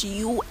church?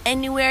 You,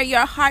 anywhere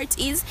your heart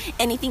is,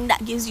 anything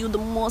that gives you the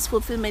most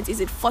fulfillment, is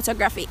it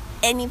photography,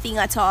 anything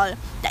at all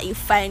that you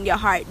find your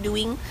heart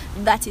doing,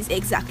 that is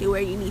exactly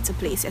where you need to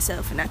place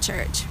yourself in a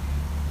church.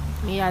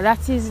 Yeah,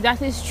 that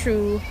is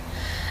true.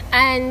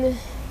 And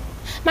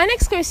my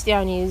next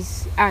question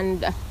is,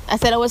 and I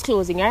said I was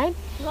closing, right?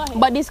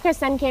 But this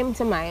question came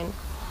to mind,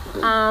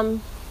 and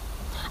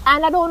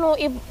I don't know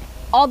if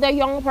other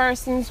young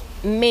persons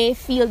may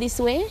feel this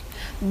way,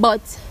 but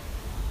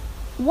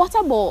what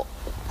about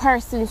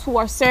persons who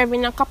are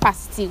serving a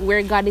capacity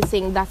where God is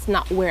saying that's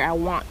not where I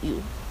want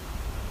you.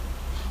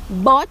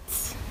 But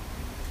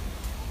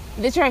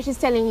the church is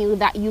telling you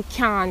that you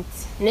can't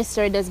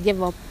necessarily just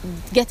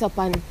get up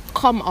and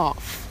come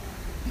off.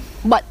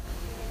 But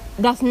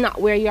that's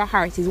not where your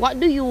heart is. What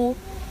do you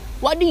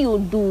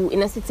do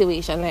in a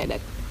situation like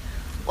that?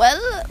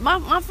 Well,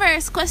 my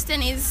first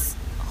question is,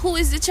 who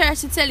is the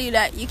church to tell you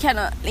that you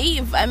cannot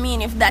leave? I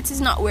mean, if that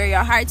is not where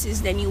your heart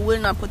is, then you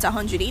will not put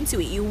 100 into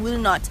it. You will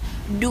not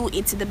do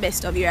it to the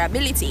best of your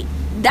ability.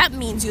 That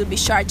means you'll be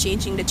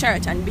shortchanging the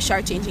church and be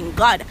shortchanging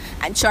God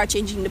and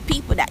shortchanging the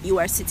people that you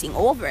are sitting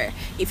over.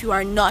 If you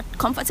are not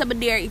comfortable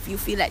there, if you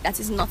feel like that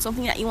is not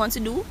something that you want to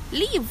do,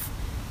 leave.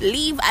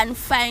 Leave and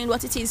find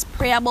what it is.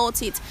 Pray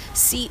about it.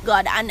 Seek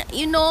God. And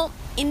you know,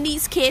 in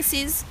these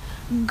cases,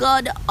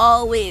 God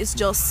always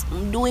just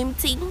do him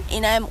thing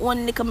in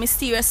one little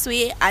mysterious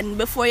way, and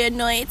before you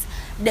know it,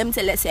 them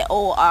tell us say,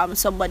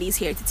 somebody's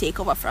here to take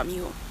over from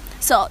you.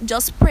 So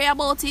just pray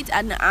about it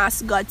and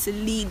ask God to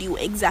lead you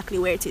exactly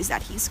where it is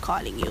that he's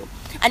calling you.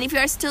 And if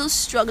you're still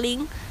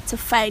struggling to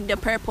find the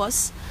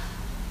purpose,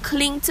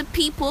 cling to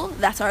people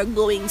that are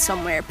going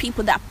somewhere,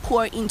 people that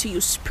pour into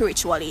you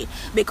spiritually,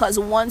 because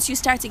once you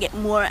start to get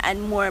more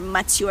and more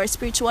mature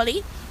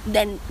spiritually,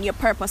 then your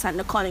purpose and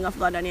the calling of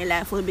God on your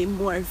life will be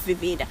more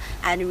vivid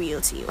and real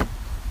to you.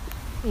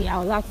 Yeah,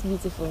 well, that's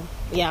beautiful.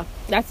 Yeah,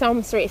 that's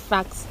some straight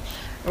facts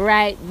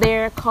right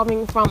there,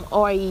 coming from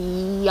our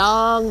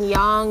young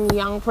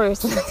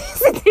person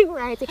sitting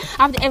right here.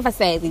 I have to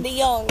emphasize it. The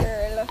young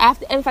girl. I have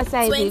to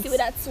emphasize 20 it. 20 with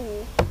a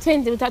 2.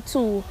 20 with a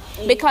 2.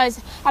 Yeah. Because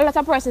a lot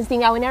of persons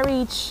think that when I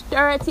reach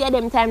 30 of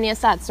them time they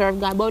start serve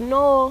God. But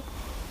no.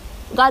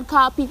 God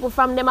called people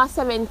from them at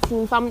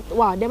 17, from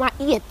them at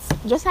 8.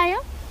 Josiah?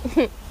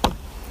 8?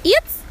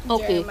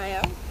 Okay.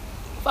 Jeremiah.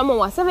 From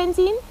what,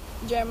 17?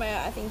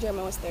 Jeremiah, I think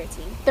Jeremiah was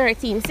 13.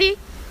 13. See?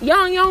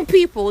 Young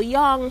people,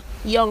 and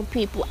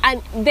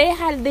they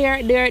had their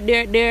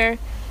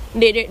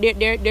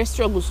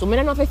struggles too. I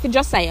don't know if it's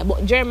Josiah,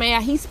 but Jeremiah,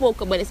 he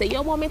spoke about it. He said,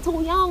 "Yo, mom, I'm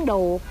too young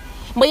though."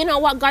 But you know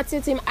what God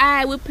said to him?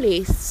 I will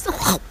place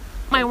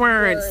my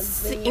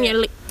words in your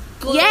lips.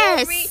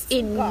 Yes,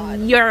 in God.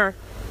 Your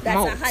That's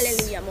mouth. A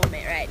hallelujah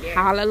moment right there.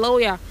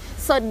 Hallelujah.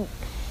 So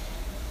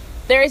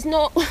there is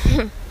no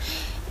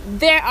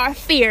there are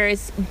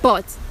fears,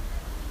 but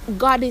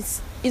God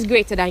is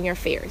greater than your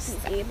fears.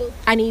 He's able.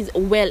 And he's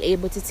well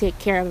able to take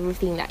care of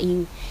everything that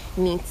you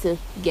need to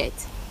get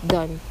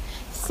done.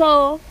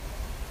 So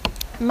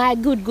my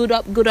good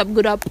up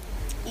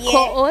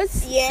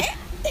co-host. Yeah.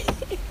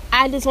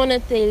 I just want to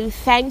tell you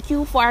thank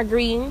you for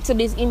agreeing to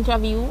this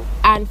interview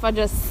and for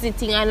just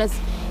sitting and us.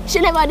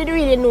 She never did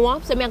really know,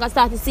 so I'm going to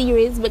start a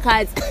series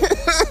because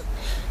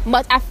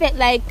but I felt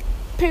like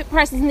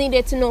persons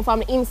needed to know from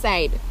the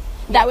inside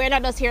that we're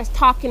not just here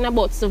talking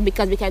about stuff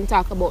because we can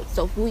talk about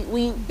stuff.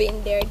 We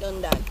been there,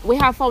 done that. We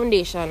have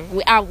foundation.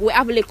 We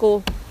have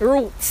little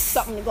roots.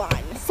 Something go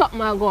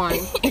on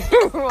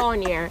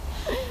around here.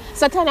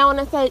 So Tanya, I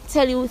want to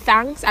tell you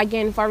thanks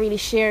again for really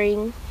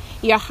sharing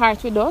your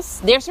heart with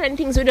us. There's certain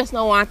things we just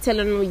don't want to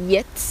tell you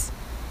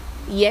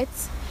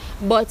yet.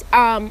 But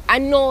I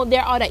know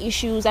there are other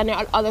issues and there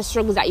are other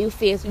struggles that you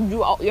face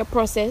throughout your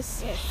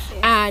process. Yes.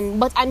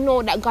 But I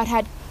know that God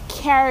had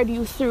carried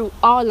you through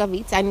all of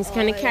it and he's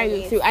going to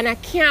carry you through, and I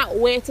can't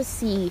wait to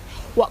see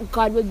what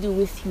God will do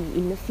with you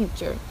in the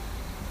future.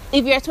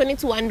 If you're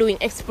 22 and doing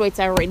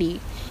exploits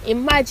already,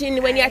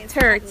 imagine when you're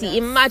 30,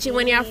 imagine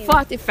when you're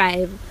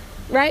 45,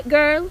 right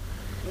girl?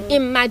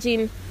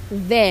 Imagine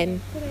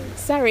then.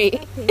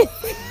 Sorry.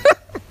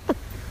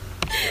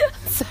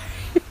 Sorry.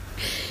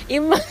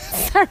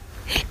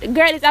 The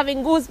girl is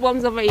having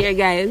goosebumps over here,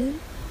 guys.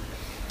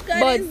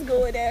 God is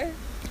good.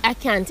 I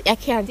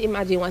can't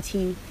imagine what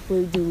he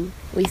will do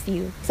with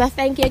you. So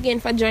thank you again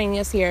for joining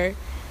us here.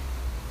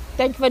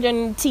 Thank you for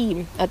joining the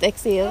team at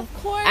Excel. Of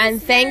course.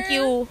 And thank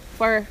you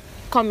for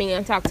coming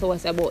and talk to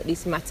us about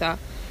this matter.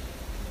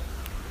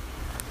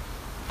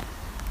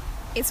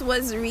 It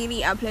was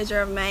really a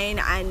pleasure of mine,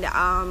 and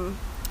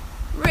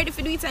ready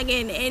to do it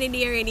again any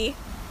day ready.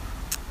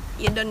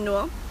 You don't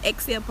know.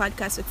 Excel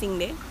podcast with thing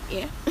there.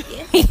 Yeah.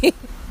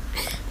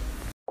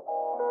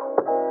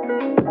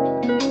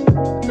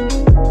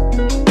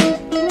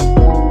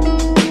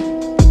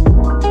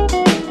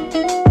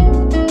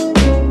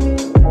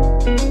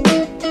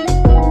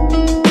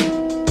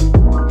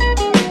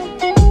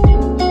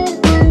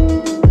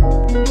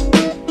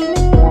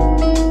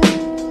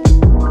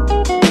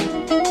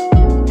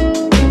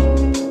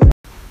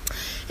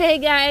 Hey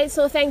guys,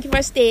 so thank you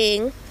for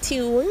staying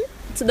tuned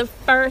to the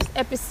first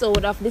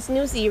episode of this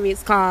new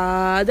series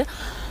called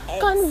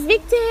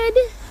Convicted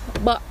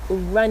But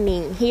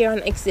Running here on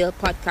Exhale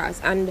Podcast.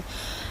 And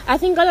I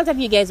think a lot of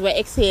you guys were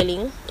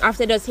exhaling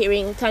after just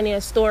hearing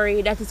Tanya's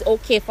story that it's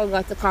okay for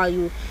God to call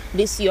you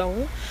this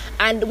young.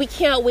 And we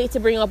can't wait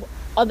to bring up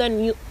other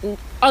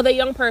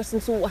young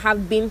persons who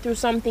have been through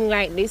something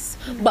like this,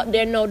 but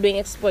they're now doing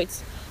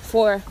exploits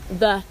for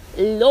the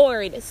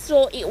Lord.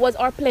 So it was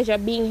our pleasure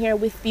being here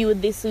with you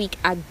this week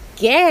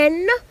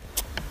again.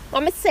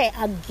 Let me say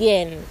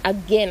again.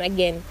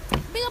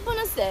 Big up on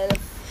yourself.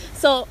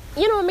 So,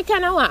 me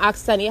kind of want to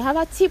ask Tanya, you have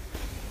a tip?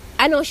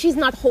 I know she's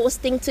not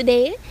hosting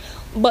today,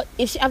 but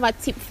if she have a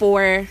tip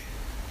for,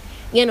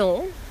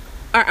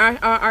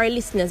 our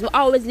listeners, we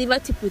always leave a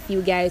tip with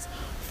you guys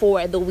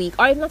for the week.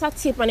 Or if not a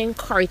tip, an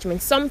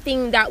encouragement.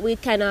 Something that will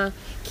kind of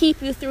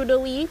keep you through the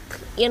week,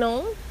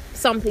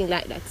 something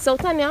like that. So,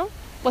 Tanya,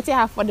 what do you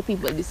have for the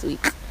people this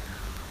week?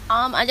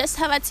 I just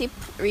have a tip,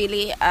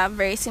 really, a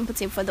very simple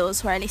tip for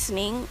those who are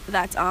listening,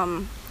 that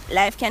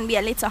life can be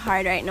a little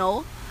hard right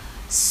now.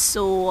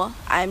 So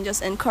I'm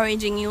just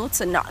encouraging you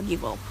to not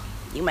give up.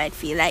 You might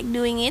feel like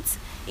doing it,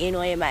 you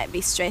might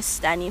be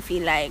stressed and you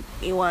feel like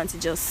you want to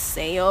just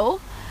say,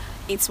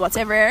 it's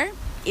whatever,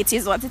 it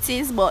is what it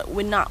is, but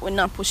we're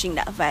not pushing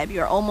that vibe.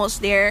 You're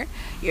almost there,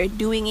 you're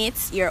doing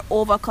it, you're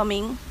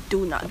overcoming.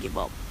 Do not give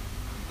up.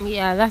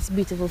 Yeah, that's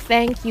beautiful.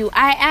 Thank you.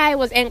 I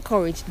was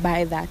encouraged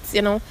by that.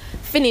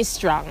 Finish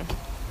strong.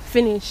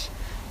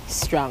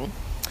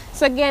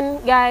 So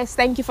again, guys,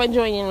 thank you for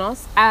joining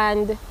us.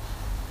 And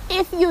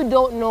if you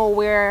don't know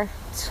where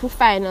to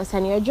find us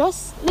and you're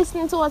just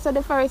listening to us for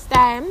the first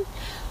time,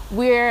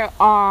 we're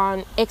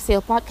on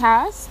Exhale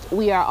Podcast.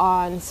 We are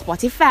on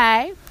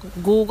Spotify,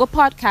 Google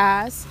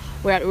Podcasts.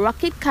 We're at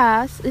Rocket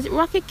Cast. Is it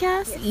Rocket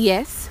Cast?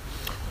 Yes.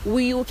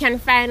 You can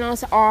find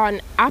us on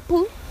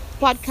Apple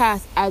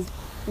Podcasts as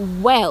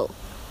well.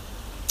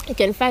 You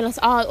can find us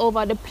all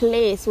over the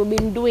place. We've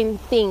been doing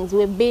things.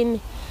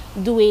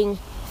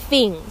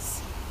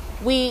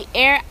 We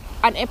air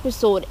an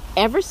episode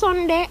every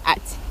Sunday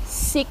at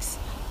 6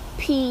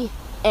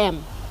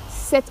 p.m.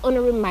 Set on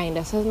a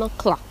reminder, so there's no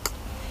clock.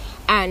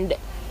 And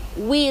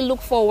we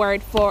look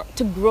forward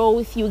to grow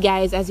with you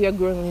guys as you're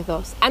growing with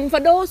us. And for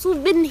those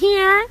who've been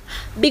here,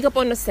 big up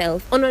on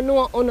yourself.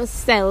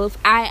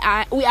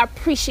 We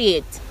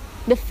appreciate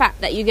the fact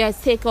that you guys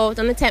take out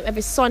on the time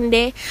every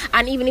Sunday.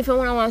 And even if you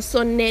want on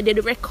Sunday, the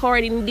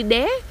recording the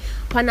day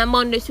on a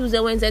Monday, Tuesday,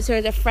 Wednesday,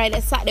 Thursday,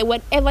 Friday, Saturday,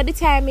 whatever the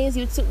time is,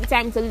 you took the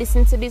time to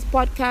listen to this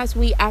podcast.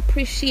 We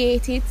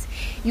appreciate it.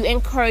 You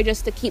encourage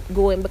us to keep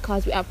going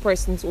because we have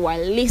persons who are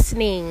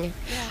listening.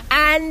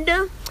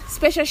 And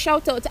special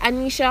shout out to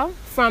Anisha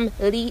from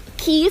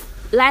Keith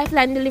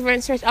Lifeline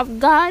Deliverance Church of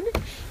God.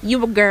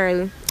 You a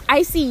girl,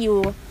 I see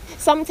you.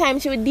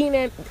 Sometimes she would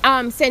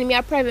send me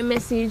a private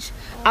message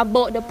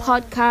about the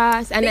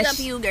podcast. And big up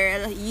you,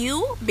 girl.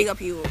 Big up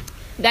you.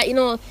 That,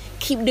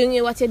 keep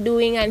doing what you're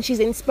doing, and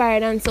she's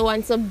inspired and so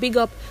on. So big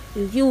up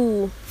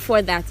you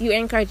for that. You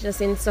encourage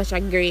us in such a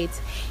great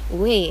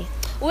way.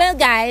 Well,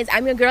 guys,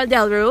 I'm your girl,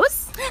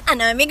 Delrose.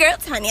 And I'm your girl,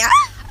 Tanya.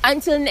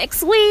 Until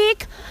next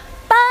week.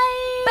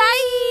 Bye.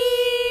 Bye.